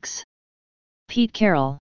 1976. Pete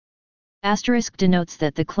Carroll. Asterisk denotes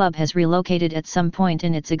that the club has relocated at some point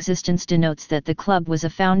in its existence, denotes that the club was a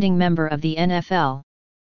founding member of the NFL.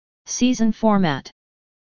 Season format.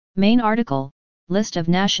 Main article, list of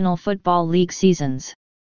National Football League seasons.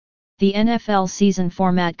 The NFL season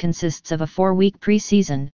format consists of a 4-week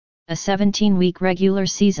preseason, a 17-week regular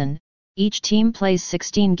season, each team plays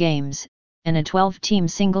 16 games, and a 12-team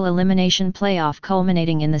single-elimination playoff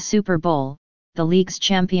culminating in the Super Bowl, the league's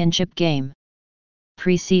championship game.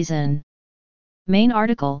 Preseason. Main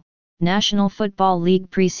article, National Football League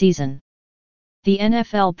preseason. The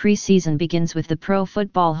NFL preseason begins with the Pro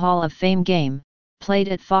Football Hall of Fame game, played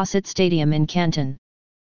at Fawcett Stadium in Canton.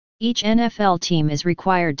 Each NFL team is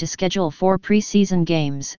required to schedule 4 preseason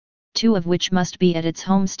games, 2 of which must be at its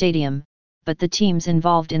home stadium, but the teams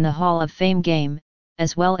involved in the Hall of Fame game,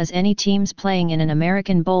 as well as any teams playing in an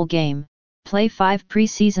American Bowl game, play 5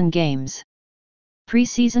 preseason games.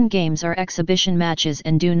 Preseason games are exhibition matches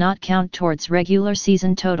and do not count towards regular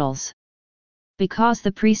season totals. Because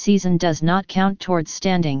the preseason does not count towards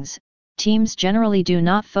standings, teams generally do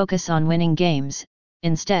not focus on winning games.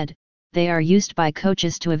 Instead, they are used by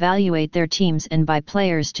coaches to evaluate their teams and by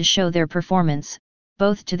players to show their performance,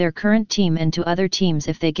 both to their current team and to other teams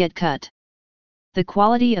if they get cut. The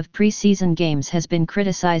quality of preseason games has been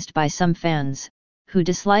criticized by some fans, who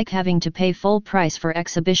dislike having to pay full price for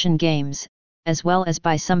exhibition games, as well as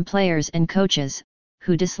by some players and coaches,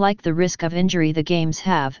 who dislike the risk of injury the games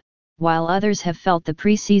have, while others have felt the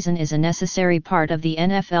preseason is a necessary part of the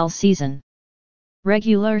NFL season.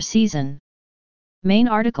 Regular season. Main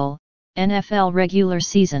article, NFL regular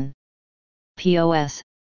season. POS.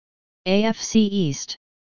 AFC East.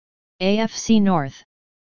 AFC North.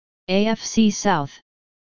 AFC South.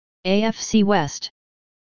 AFC West.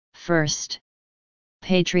 First.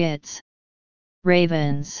 Patriots.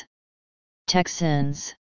 Ravens.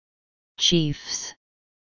 Texans. Chiefs.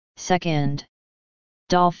 Second.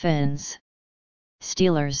 Dolphins.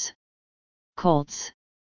 Steelers. Colts.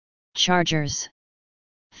 Chargers.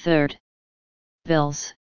 Third.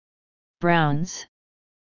 Bills. Browns.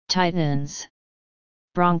 Titans.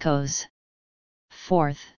 Broncos.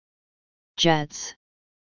 Fourth. Jets.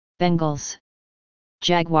 Bengals.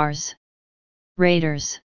 Jaguars.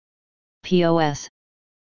 Raiders. POS.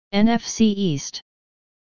 NFC East.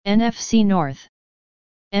 NFC North.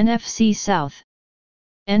 NFC South.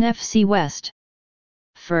 NFC West.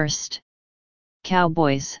 First.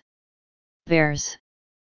 Cowboys. Bears.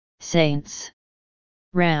 Saints.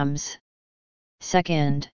 Rams.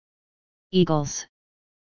 Second. Eagles.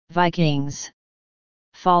 Vikings.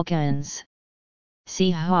 Falcons.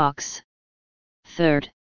 Seahawks.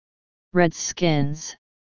 Third. Redskins.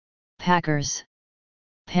 Packers.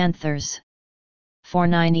 Panthers.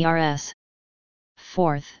 49 ERS.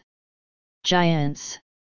 Fourth. Giants.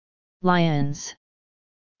 Lions.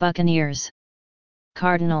 Buccaneers.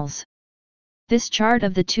 Cardinals. This chart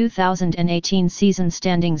of the 2018 season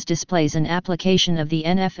standings displays an application of the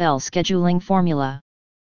NFL scheduling formula.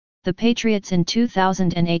 The Patriots in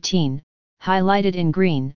 2018, highlighted in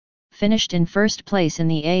green, finished in first place in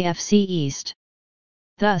the AFC East.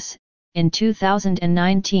 Thus, in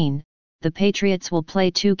 2019, the Patriots will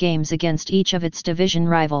play 2 games against each of its division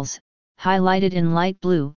rivals, highlighted in light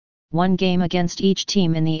blue, 1 game against each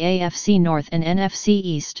team in the AFC North and NFC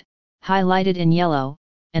East, highlighted in yellow,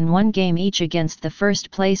 and 1 game each against the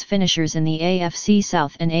first-place finishers in the AFC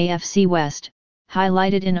South and AFC West,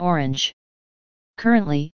 highlighted in orange.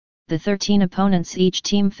 Currently, the 13 opponents each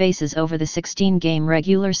team faces over the 16-game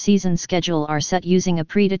regular season schedule are set using a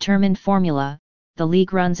predetermined formula. The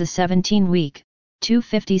league runs a 17-week,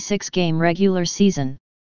 256-game regular season.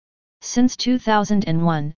 Since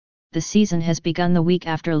 2001, the season has begun the week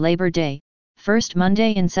after Labor Day, first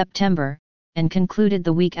Monday in September, and concluded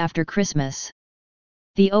the week after Christmas.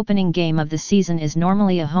 The opening game of the season is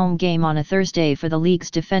normally a home game on a Thursday for the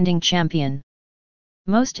league's defending champion.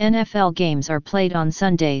 Most NFL games are played on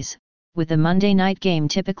Sundays, with a Monday night game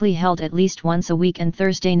typically held at least once a week and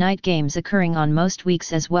Thursday night games occurring on most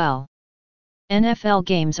weeks as well. NFL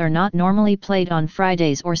games are not normally played on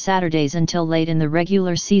Fridays or Saturdays until late in the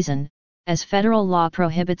regular season, as federal law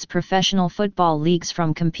prohibits professional football leagues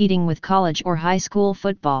from competing with college or high school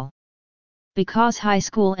football. Because high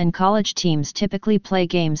school and college teams typically play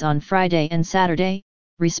games on Friday and Saturday,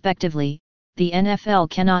 respectively, the NFL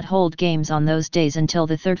cannot hold games on those days until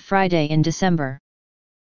the third Friday in December.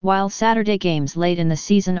 While Saturday games late in the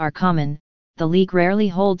season are common, the league rarely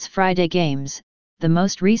holds Friday games, the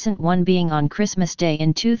most recent one being on Christmas Day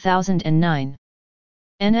in 2009.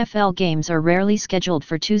 NFL games are rarely scheduled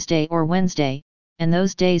for Tuesday or Wednesday, and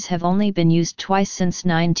those days have only been used twice since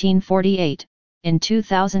 1948, in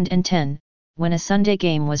 2010, when a Sunday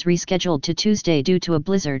game was rescheduled to Tuesday due to a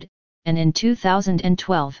blizzard, and in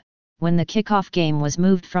 2012, when the kickoff game was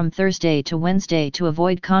moved from Thursday to Wednesday to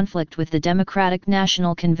avoid conflict with the Democratic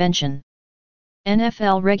National Convention.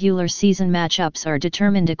 NFL regular season matchups are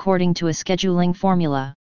determined according to a scheduling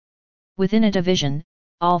formula. Within a division,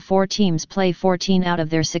 all 4 teams play 14 out of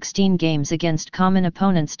their 16 games against common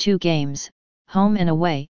opponents. 2 games, home and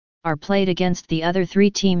away, are played against the other 3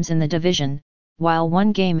 teams in the division, while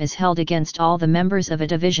 1 game is held against all the members of a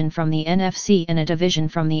division from the NFC and a division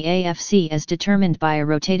from the AFC as determined by a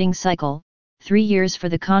rotating cycle, 3 years for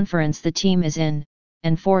the conference the team is in,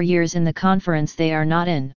 and 4 years in the conference they are not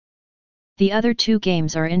in. The other 2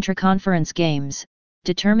 games are intra-conference games,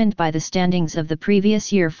 determined by the standings of the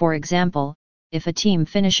previous year. For example, if a team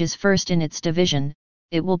finishes first in its division,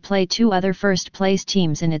 it will play 2 other first-place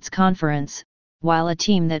teams in its conference, while a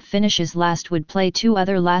team that finishes last would play 2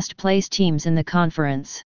 other last-place teams in the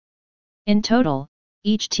conference. In total,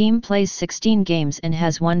 each team plays 16 games and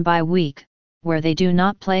has 1 bye week, where they do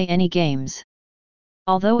not play any games.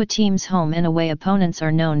 Although a team's home and away opponents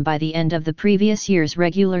are known by the end of the previous year's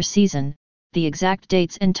regular season, the exact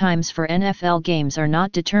dates and times for NFL games are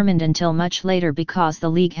not determined until much later because the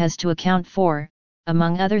league has to account for,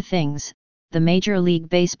 among other things, the Major League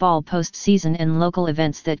Baseball postseason and local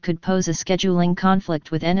events that could pose a scheduling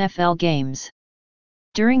conflict with NFL games.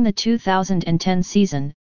 During the 2010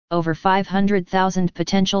 season, over 500,000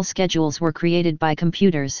 potential schedules were created by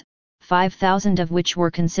computers, 5,000 of which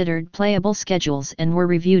were considered playable schedules and were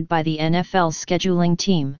reviewed by the NFL's scheduling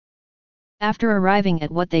team. After arriving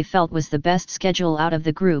at what they felt was the best schedule out of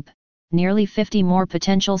the group, nearly 50 more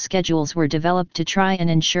potential schedules were developed to try and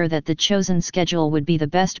ensure that the chosen schedule would be the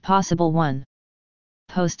best possible one.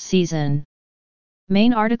 Postseason.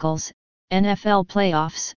 Main articles: NFL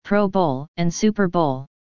Playoffs, Pro Bowl, and Super Bowl.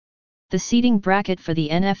 The seeding bracket for the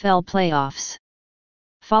NFL Playoffs.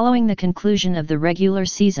 Following the conclusion of the regular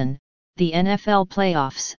season, the NFL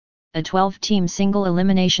Playoffs, a 12-team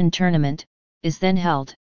single-elimination tournament, is then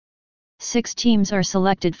held. 6 teams are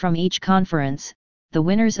selected from each conference, the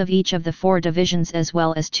winners of each of the 4 divisions as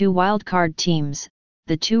well as 2 wildcard teams,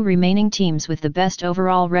 the 2 remaining teams with the best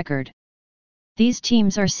overall record. These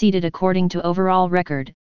teams are seeded according to overall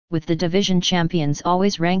record, with the division champions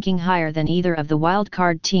always ranking higher than either of the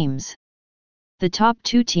wildcard teams. The top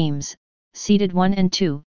 2 teams, seeded 1 and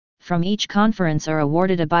 2, from each conference are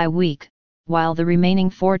awarded a bye week, while the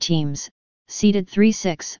remaining 4 teams, seeded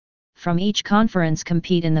 3-6, from each conference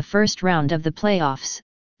compete in the first round of the playoffs,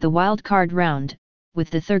 the wild-card round, with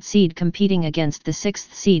the 3rd seed competing against the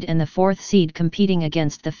 6th seed and the 4th seed competing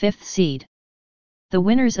against the 5th seed. The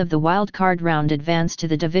winners of the wild-card round advance to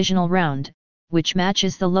the divisional round, which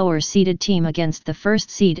matches the lower-seeded team against the 1st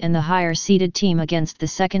seed and the higher-seeded team against the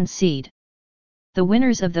 2nd seed. The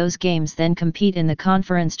winners of those games then compete in the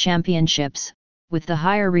conference championships, with the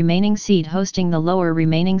higher remaining seed hosting the lower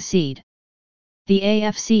remaining seed. The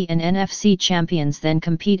AFC and NFC champions then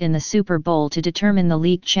compete in the Super Bowl to determine the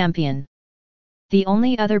league champion. The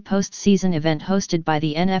only other postseason event hosted by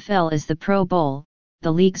the NFL is the Pro Bowl,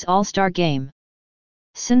 the league's all-star game.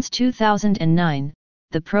 Since 2009,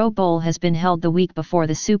 the Pro Bowl has been held the week before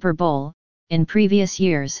the Super Bowl. In previous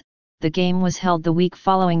years, the game was held the week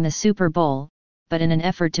following the Super Bowl, but in an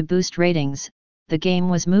effort to boost ratings, the game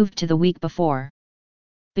was moved to the week before.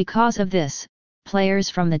 Because of this, players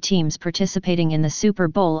from the teams participating in the Super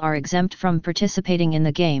Bowl are exempt from participating in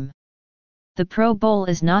the game. The Pro Bowl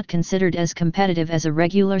is not considered as competitive as a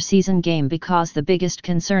regular season game because the biggest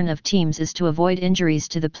concern of teams is to avoid injuries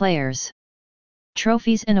to the players.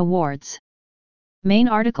 Trophies and awards. Main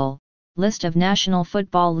article, List of National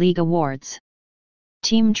Football League awards.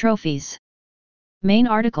 Team trophies. Main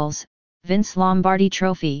articles, Vince Lombardi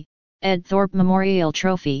Trophy, Ed Thorpe Memorial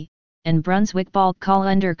Trophy, and Brunswick Ball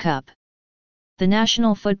Colander Cup. The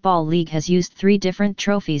National Football League has used 3 different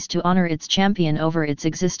trophies to honor its champion over its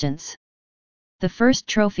existence. The first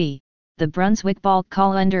trophy, the Brunswick Ball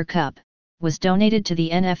Colander Cup, was donated to the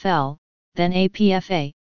NFL, then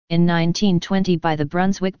APFA, in 1920 by the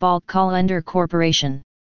Brunswick Ball Colander Corporation.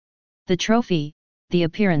 The trophy, the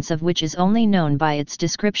appearance of which is only known by its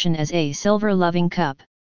description as a silver-loving cup,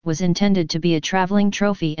 was intended to be a traveling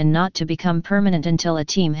trophy and not to become permanent until a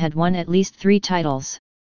team had won at least 3 titles.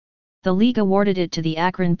 The league awarded it to the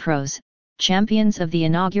Akron Pros, champions of the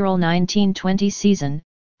inaugural 1920 season.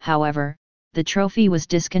 However, the trophy was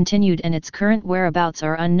discontinued and its current whereabouts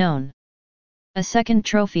are unknown. A second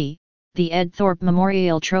trophy, the Ed Thorpe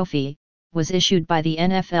Memorial Trophy, was issued by the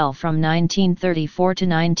NFL from 1934 to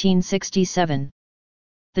 1967.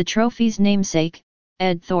 The trophy's namesake,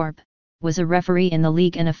 Ed Thorpe, was a referee in the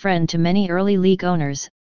league and a friend to many early league owners.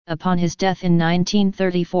 Upon his death in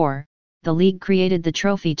 1934, the league created the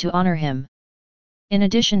trophy to honor him. In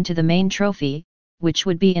addition to the main trophy, which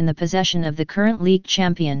would be in the possession of the current league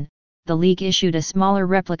champion, the league issued a smaller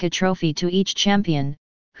replica trophy to each champion,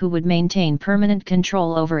 who would maintain permanent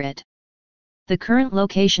control over it. The current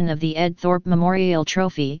location of the Ed Thorpe Memorial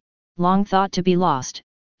Trophy, long thought to be lost,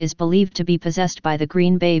 is believed to be possessed by the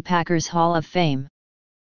Green Bay Packers Hall of Fame.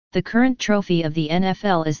 The current trophy of the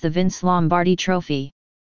NFL is the Vince Lombardi Trophy.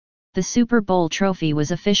 The Super Bowl trophy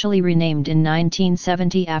was officially renamed in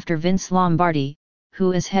 1970 after Vince Lombardi,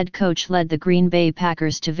 who as head coach led the Green Bay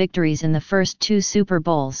Packers to victories in the first 2 Super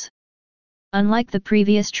Bowls. Unlike the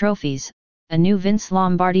previous trophies, a new Vince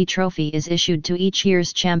Lombardi Trophy is issued to each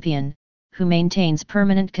year's champion, who maintains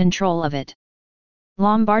permanent control of it.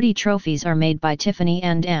 Lombardi trophies are made by Tiffany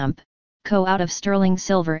and Amp Co. out of sterling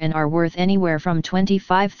silver and are worth anywhere from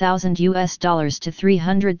 $25,000 to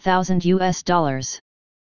 $300,000.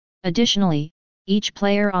 Additionally, each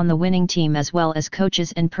player on the winning team as well as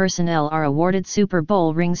coaches and personnel are awarded Super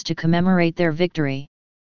Bowl rings to commemorate their victory.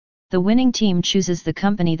 The winning team chooses the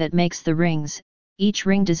company that makes the rings. Each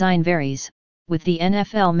ring design varies, with the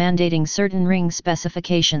NFL mandating certain ring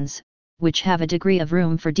specifications, which have a degree of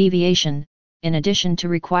room for deviation, in addition to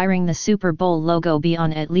requiring the Super Bowl logo be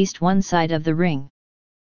on at least one side of the ring.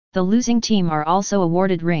 The losing team are also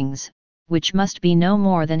awarded rings, which must be no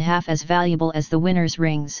more than half as valuable as the winner's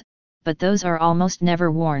rings, but those are almost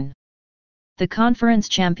never worn. The conference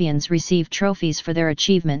champions receive trophies for their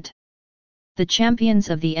achievement. The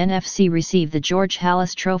champions of the NFC receive the George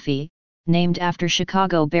Halas Trophy, named after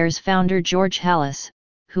Chicago Bears founder George Halas,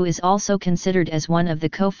 who is also considered as one of the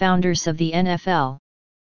co-founders of the NFL.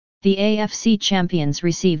 The AFC champions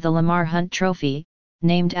receive the Lamar Hunt Trophy,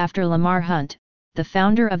 named after Lamar Hunt, the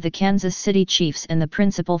founder of the Kansas City Chiefs and the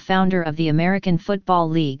principal founder of the American Football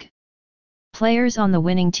League. Players on the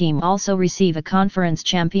winning team also receive a conference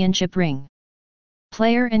championship ring.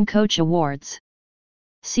 Player and Coach Awards.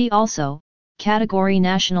 See also, Category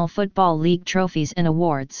National Football League Trophies and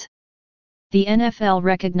Awards. The NFL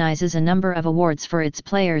recognizes a number of awards for its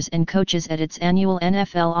players and coaches at its annual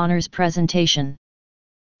NFL Honors presentation.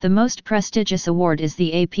 The most prestigious award is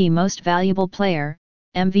the AP Most Valuable Player,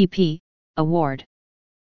 MVP, award.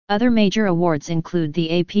 Other major awards include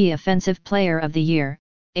the AP Offensive Player of the Year,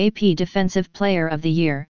 AP Defensive Player of the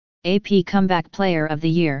Year, AP Comeback Player of the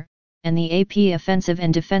Year, and the AP Offensive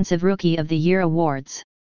and Defensive Rookie of the Year awards.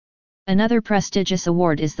 Another prestigious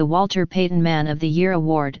award is the Walter Payton Man of the Year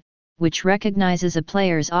award, which recognizes a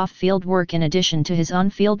player's off-field work in addition to his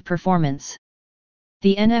on-field performance.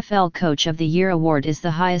 The NFL Coach of the Year award is the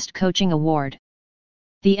highest coaching award.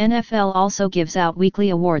 The NFL also gives out weekly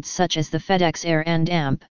awards such as the FedEx Air and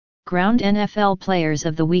AMP, Ground NFL Players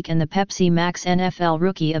of the Week and the Pepsi Max NFL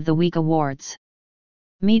Rookie of the Week awards.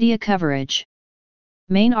 Media coverage.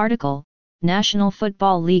 Main article, National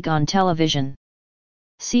Football League on television.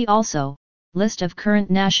 See also, List of current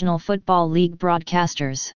National Football League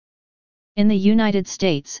broadcasters. In the United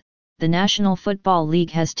States, the National Football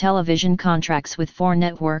League has television contracts with 4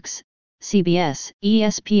 networks: CBS,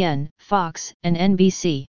 ESPN, Fox, and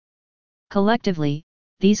NBC. Collectively,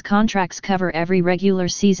 these contracts cover every regular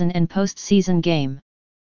season and postseason game.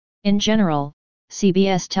 In general,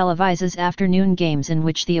 CBS televises afternoon games in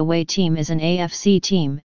which the away team is an AFC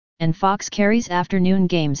team, and Fox carries afternoon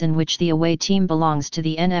games in which the away team belongs to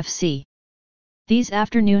the NFC. These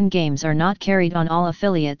afternoon games are not carried on all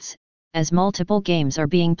affiliates, as multiple games are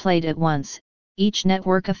being played at once. Each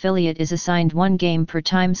network affiliate is assigned one game per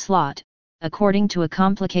time slot, according to a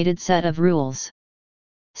complicated set of rules.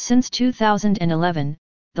 Since 2011,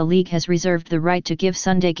 the league has reserved the right to give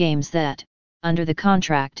Sunday games that, under the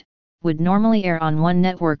contract, would normally air on one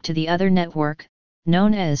network to the other network,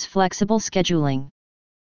 known as flexible scheduling.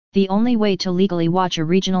 The only way to legally watch a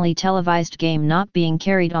regionally televised game not being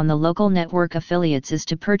carried on the local network affiliates is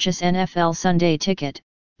to purchase NFL Sunday Ticket,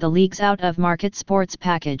 the league's out-of-market sports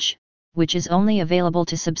package, which is only available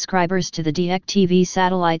to subscribers to the DirecTV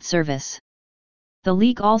satellite service. The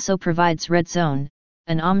league also provides Red Zone,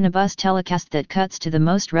 an omnibus telecast that cuts to the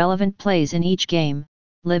most relevant plays in each game,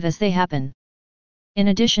 live as they happen. In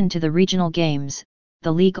addition to the regional games,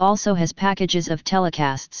 the league also has packages of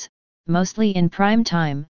telecasts, mostly in prime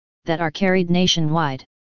time, that are carried nationwide.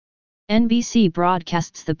 NBC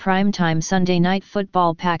broadcasts the primetime Sunday Night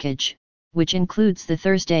Football package, which includes the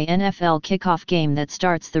Thursday NFL kickoff game that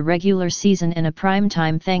starts the regular season and a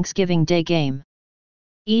primetime Thanksgiving Day game.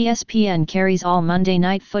 ESPN carries all Monday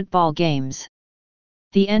Night Football games.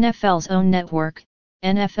 The NFL's own network,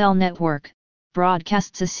 NFL Network,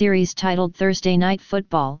 broadcasts a series titled Thursday Night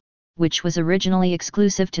Football, which was originally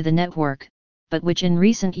exclusive to the network, but which in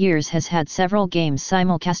recent years has had several games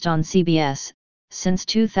simulcast on CBS, since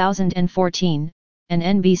 2014, and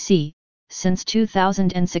NBC, since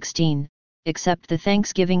 2016, except the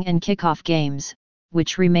Thanksgiving and kickoff games,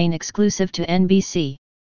 which remain exclusive to NBC.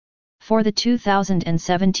 For the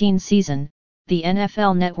 2017 season, the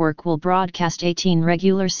NFL Network will broadcast 18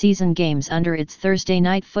 regular season games under its Thursday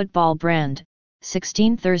Night Football brand,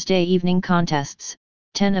 16 Thursday evening contests,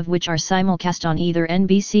 10 of which are simulcast on either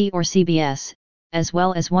NBC or CBS, as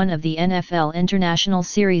well as one of the NFL International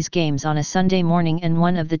Series games on a Sunday morning and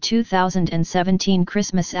one of the 2017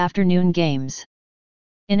 Christmas afternoon games.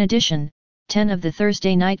 In addition, 10 of the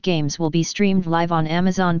Thursday night games will be streamed live on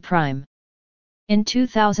Amazon Prime. In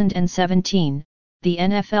 2017, the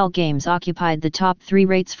NFL games occupied the top 3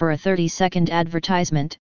 rates for a 30-second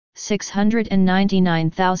advertisement,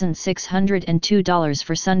 $699,602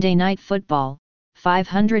 for Sunday Night Football,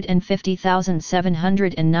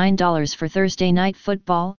 $550,709 for Thursday Night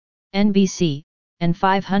Football, NBC, and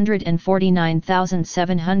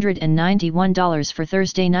 $549,791 for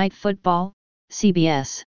Thursday Night Football,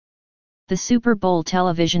 CBS. The Super Bowl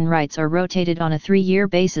television rights are rotated on a 3-year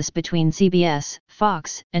basis between CBS,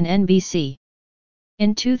 Fox, and NBC.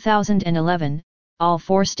 In 2011, all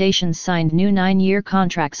 4 stations signed new 9-year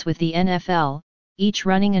contracts with the NFL, each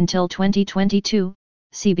running until 2022.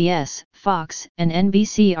 CBS, Fox, and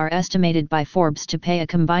NBC are estimated by Forbes to pay a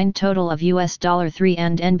combined total of $3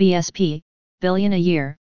 and NBSP billion a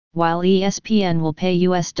year, while ESPN will pay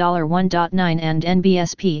 $1.9 and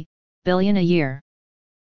NBSP billion a year.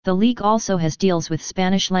 The league also has deals with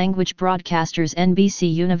Spanish-language broadcasters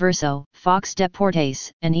NBC Universo, Fox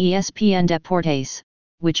Deportes, and ESPN Deportes,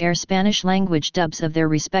 which air Spanish-language dubs of their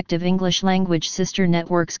respective English-language sister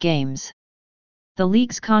networks' games. The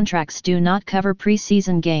league's contracts do not cover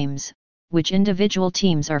preseason games, which individual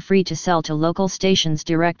teams are free to sell to local stations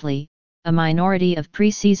directly. A minority of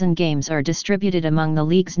preseason games are distributed among the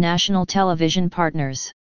league's national television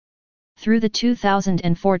partners. Through the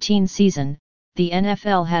 2014 season, the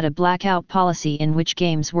NFL had a blackout policy in which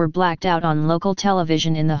games were blacked out on local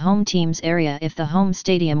television in the home team's area if the home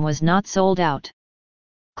stadium was not sold out.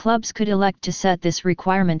 Clubs could elect to set this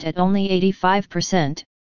requirement at only 85%,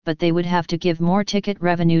 but they would have to give more ticket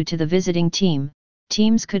revenue to the visiting team.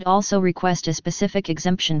 Teams could also request a specific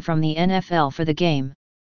exemption from the NFL for the game.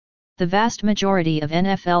 The vast majority of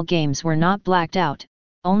NFL games were not blacked out,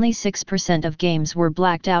 only 6% of games were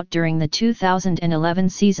blacked out during the 2011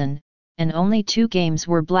 season, and only 2 games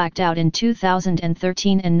were blacked out in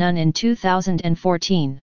 2013 and none in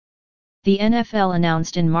 2014. The NFL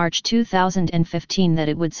announced in March 2015 that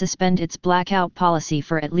it would suspend its blackout policy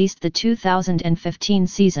for at least the 2015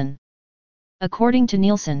 season. According to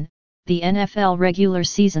Nielsen, the NFL regular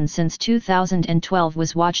season since 2012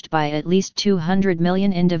 was watched by at least 200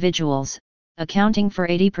 million individuals, accounting for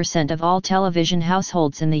 80% of all television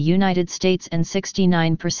households in the United States and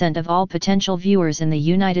 69% of all potential viewers in the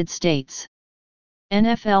United States.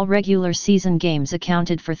 NFL regular season games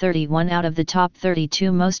accounted for 31 out of the top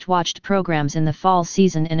 32 most watched programs in the fall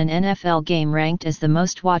season, and an NFL game ranked as the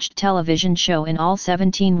most watched television show in all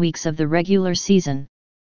 17 weeks of the regular season.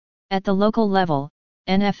 At the local level,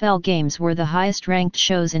 NFL games were the highest ranked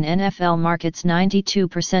shows in NFL markets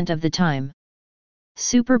 92% of the time.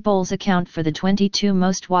 Super Bowls account for the 22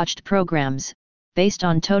 most watched programs, based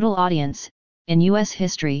on total audience, in U.S.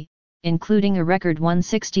 history, including a record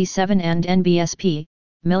 167 and NBSP,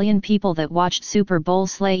 million people that watched Super Bowl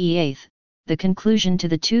LVIII, the conclusion to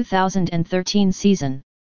the 2013 season.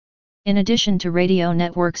 In addition to radio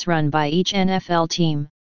networks run by each NFL team,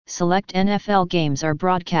 select NFL games are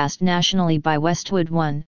broadcast nationally by Westwood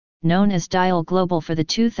One, known as Dial Global for the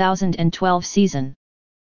 2012 season.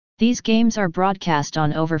 These games are broadcast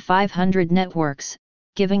on over 500 networks,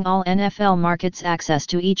 giving all NFL markets access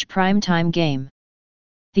to each primetime game.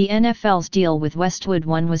 The NFL's deal with Westwood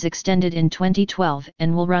One was extended in 2012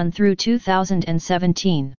 and will run through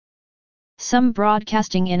 2017. Some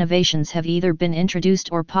broadcasting innovations have either been introduced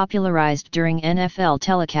or popularized during NFL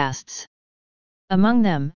telecasts. Among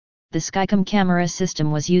them, the Skycam camera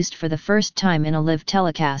system was used for the first time in a live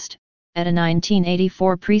telecast, at a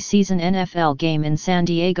 1984 preseason NFL game in San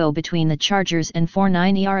Diego between the Chargers and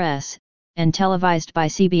 49ers, and televised by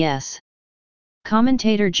CBS.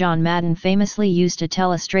 Commentator John Madden famously used a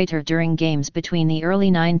telestrator during games between the early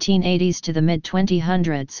 1980s to the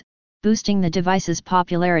mid-2000s, boosting the device's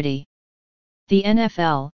popularity. The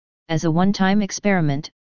NFL, as a one-time experiment,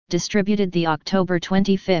 distributed the October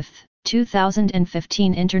 25,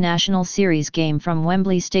 2015 International Series game from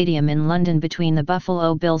Wembley Stadium in London between the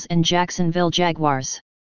Buffalo Bills and Jacksonville Jaguars.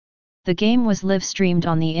 The game was live-streamed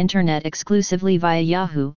on the Internet exclusively via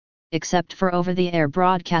Yahoo, except for over-the-air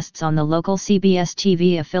broadcasts on the local CBS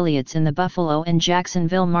TV affiliates in the Buffalo and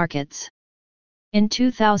Jacksonville markets. In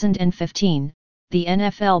 2015, the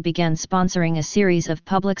NFL began sponsoring a series of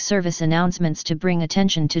public service announcements to bring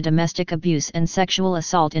attention to domestic abuse and sexual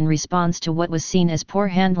assault in response to what was seen as poor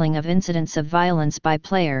handling of incidents of violence by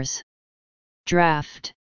players.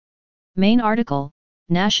 Draft. Main article,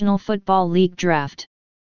 National Football League Draft.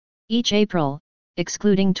 Each April,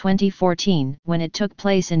 excluding 2014 when it took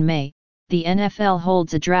place in May, the NFL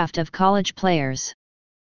holds a draft of college players.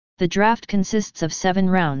 The draft consists of 7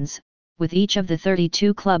 rounds, with each of the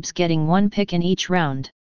 32 clubs getting 1 pick in each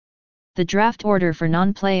round. The draft order for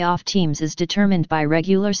non-playoff teams is determined by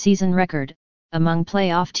regular season record. Among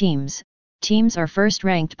playoff teams, teams are first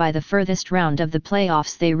ranked by the furthest round of the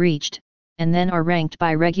playoffs they reached, and then are ranked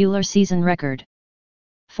by regular season record.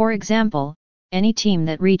 For example, any team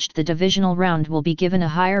that reached the divisional round will be given a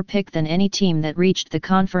higher pick than any team that reached the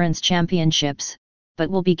conference championships,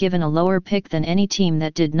 but will be given a lower pick than any team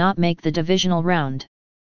that did not make the divisional round.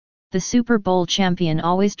 The Super Bowl champion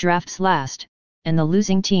always drafts last, and the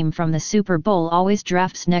losing team from the Super Bowl always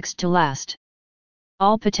drafts next to last.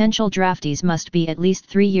 All potential draftees must be at least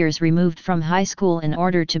 3 years removed from high school in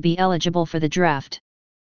order to be eligible for the draft.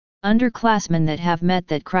 Underclassmen that have met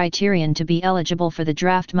that criterion to be eligible for the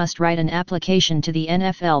draft must write an application to the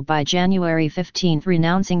NFL by January 15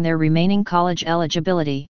 renouncing their remaining college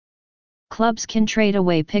eligibility. Clubs can trade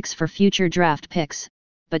away picks for future draft picks,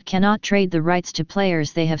 but cannot trade the rights to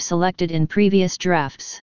players they have selected in previous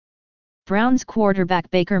drafts. Browns quarterback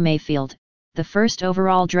Baker Mayfield, the first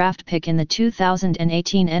overall draft pick in the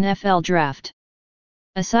 2018 NFL Draft.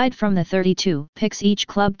 Aside from the 32 picks each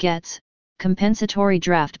club gets, compensatory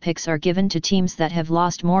draft picks are given to teams that have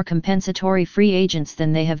lost more compensatory free agents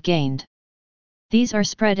than they have gained. These are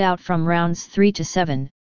spread out from rounds 3 to 7,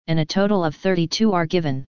 and a total of 32 are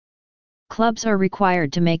given. Clubs are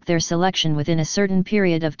required to make their selection within a certain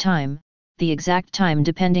period of time, the exact time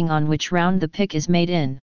depending on which round the pick is made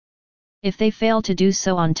in. If they fail to do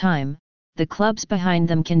so on time, the clubs behind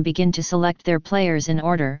them can begin to select their players in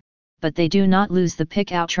order, but they do not lose the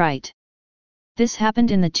pick outright. This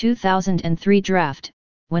happened in the 2003 draft,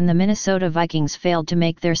 when the Minnesota Vikings failed to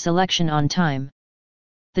make their selection on time.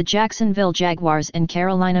 The Jacksonville Jaguars and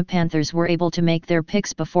Carolina Panthers were able to make their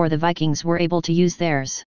picks before the Vikings were able to use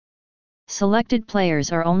theirs. Selected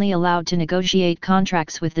players are only allowed to negotiate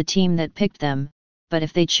contracts with the team that picked them, but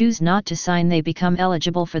if they choose not to sign they become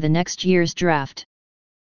eligible for the next year's draft.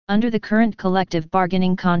 Under the current collective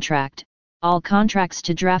bargaining contract, all contracts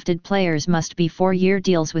to drafted players must be 4-year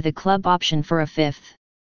deals with a club option for a 5th.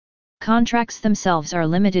 Contracts themselves are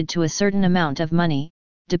limited to a certain amount of money,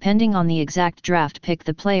 depending on the exact draft pick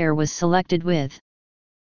the player was selected with.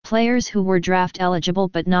 Players who were draft eligible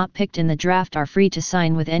but not picked in the draft are free to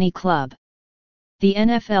sign with any club. The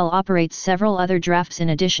NFL operates several other drafts in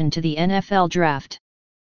addition to the NFL draft.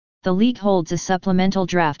 The league holds a supplemental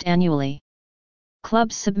draft annually.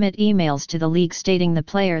 Clubs submit emails to the league stating the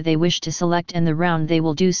player they wish to select and the round they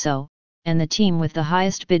will do so, and the team with the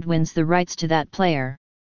highest bid wins the rights to that player.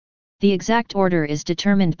 The exact order is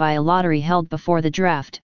determined by a lottery held before the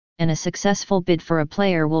draft, and a successful bid for a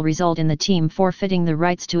player will result in the team forfeiting the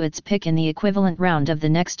rights to its pick in the equivalent round of the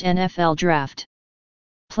next NFL draft.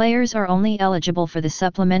 Players are only eligible for the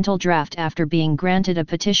supplemental draft after being granted a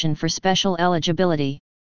petition for special eligibility.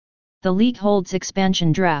 The league holds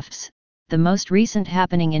expansion drafts, the most recent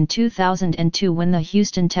happening in 2002 when the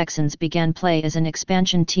Houston Texans began play as an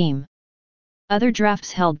expansion team. Other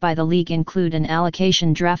drafts held by the league include an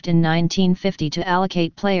allocation draft in 1950 to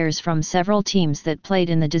allocate players from several teams that played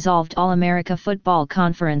in the dissolved All-America Football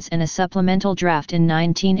Conference and a supplemental draft in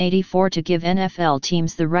 1984 to give NFL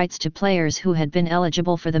teams the rights to players who had been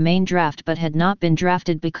eligible for the main draft but had not been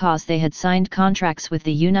drafted because they had signed contracts with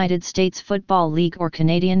the United States Football League or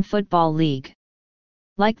Canadian Football League.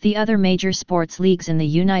 Like the other major sports leagues in the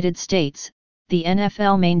United States, the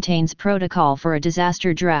NFL maintains protocol for a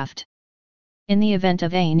disaster draft. In the event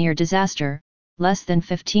of a near disaster, less than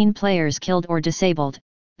 15 players killed or disabled,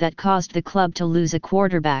 that caused the club to lose a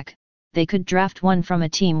quarterback, they could draft one from a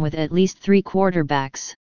team with at least 3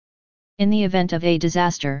 quarterbacks. In the event of a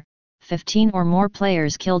disaster, 15 or more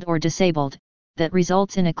players killed or disabled, that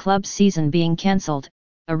results in a club's season being cancelled,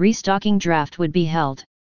 a restocking draft would be held.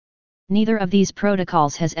 Neither of these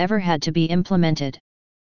protocols has ever had to be implemented.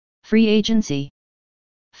 Free agency.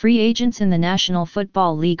 Free agents in the National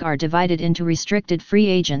Football League are divided into restricted free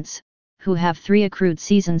agents, who have 3 accrued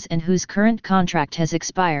seasons and whose current contract has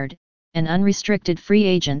expired, and unrestricted free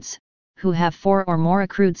agents, who have 4 or more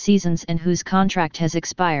accrued seasons and whose contract has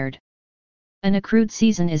expired. An accrued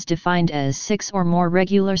season is defined as 6 or more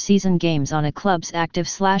regular season games on a club's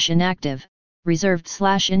active/inactive,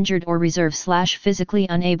 reserved/injured or reserve/physically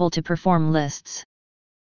unable to perform lists.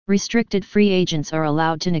 Restricted free agents are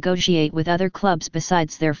allowed to negotiate with other clubs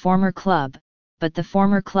besides their former club, but the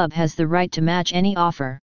former club has the right to match any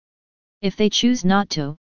offer. If they choose not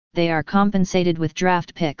to, they are compensated with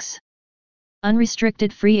draft picks.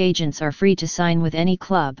 Unrestricted free agents are free to sign with any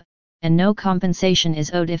club, and no compensation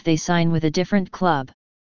is owed if they sign with a different club.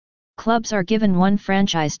 Clubs are given one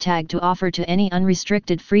franchise tag to offer to any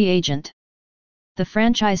unrestricted free agent. The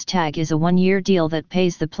franchise tag is a 1-year deal that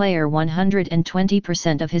pays the player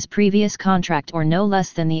 120% of his previous contract or no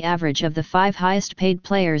less than the average of the 5 highest paid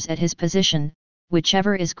players at his position,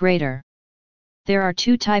 whichever is greater. There are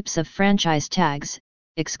 2 types of franchise tags: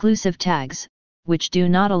 exclusive tags, which do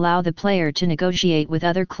not allow the player to negotiate with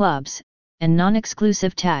other clubs, and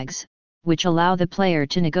non-exclusive tags, which allow the player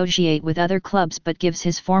to negotiate with other clubs but gives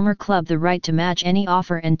his former club the right to match any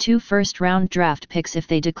offer and 2 first-round draft picks if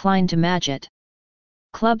they decline to match it.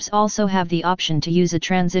 Clubs also have the option to use a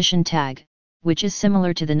transition tag, which is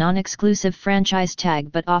similar to the non-exclusive franchise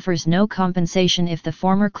tag but offers no compensation if the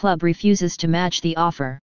former club refuses to match the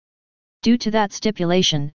offer. Due to that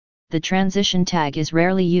stipulation, the transition tag is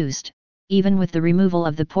rarely used, even with the removal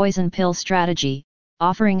of the poison pill strategy,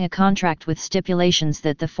 offering a contract with stipulations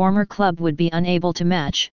that the former club would be unable to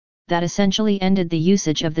match, that essentially ended the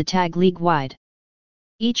usage of the tag league-wide.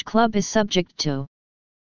 Each club is subject to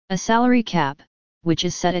a salary cap, which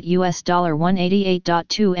is set at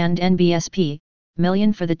 $188.2 and NBSP,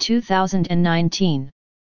 million for the 2019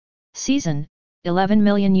 season, $11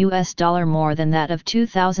 million more than that of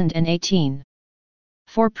 2018.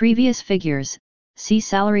 For previous figures, see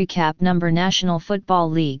salary cap number. National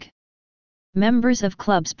Football League. Members of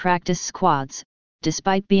clubs' practice squads,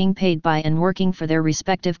 despite being paid by and working for their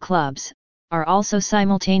respective clubs, are also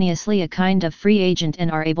simultaneously a kind of free agent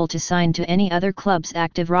and are able to sign to any other club's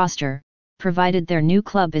active roster, provided their new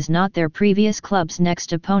club is not their previous club's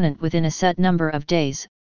next opponent within a set number of days.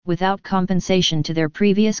 Without compensation to their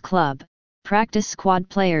previous club, practice squad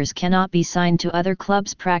players cannot be signed to other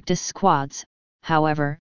clubs' practice squads,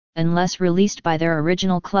 however, unless released by their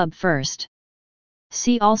original club first.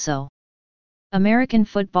 See also: American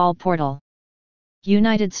Football Portal,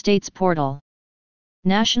 United States Portal,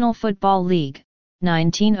 National Football League,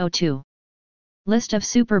 1902. List of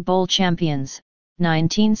Super Bowl champions,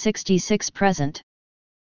 1966 present.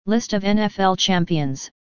 List of NFL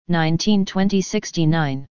champions,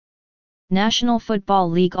 1920-69. National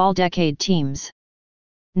Football League All-Decade Teams.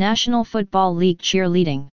 National Football League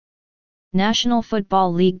Cheerleading. National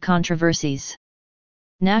Football League Controversies.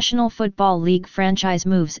 National Football League Franchise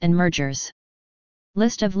Moves and Mergers.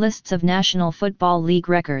 List of lists of National Football League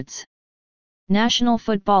records. National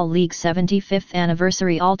Football League 75th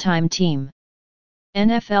Anniversary All-Time Team.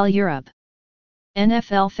 NFL Europe.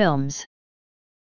 NFL Films.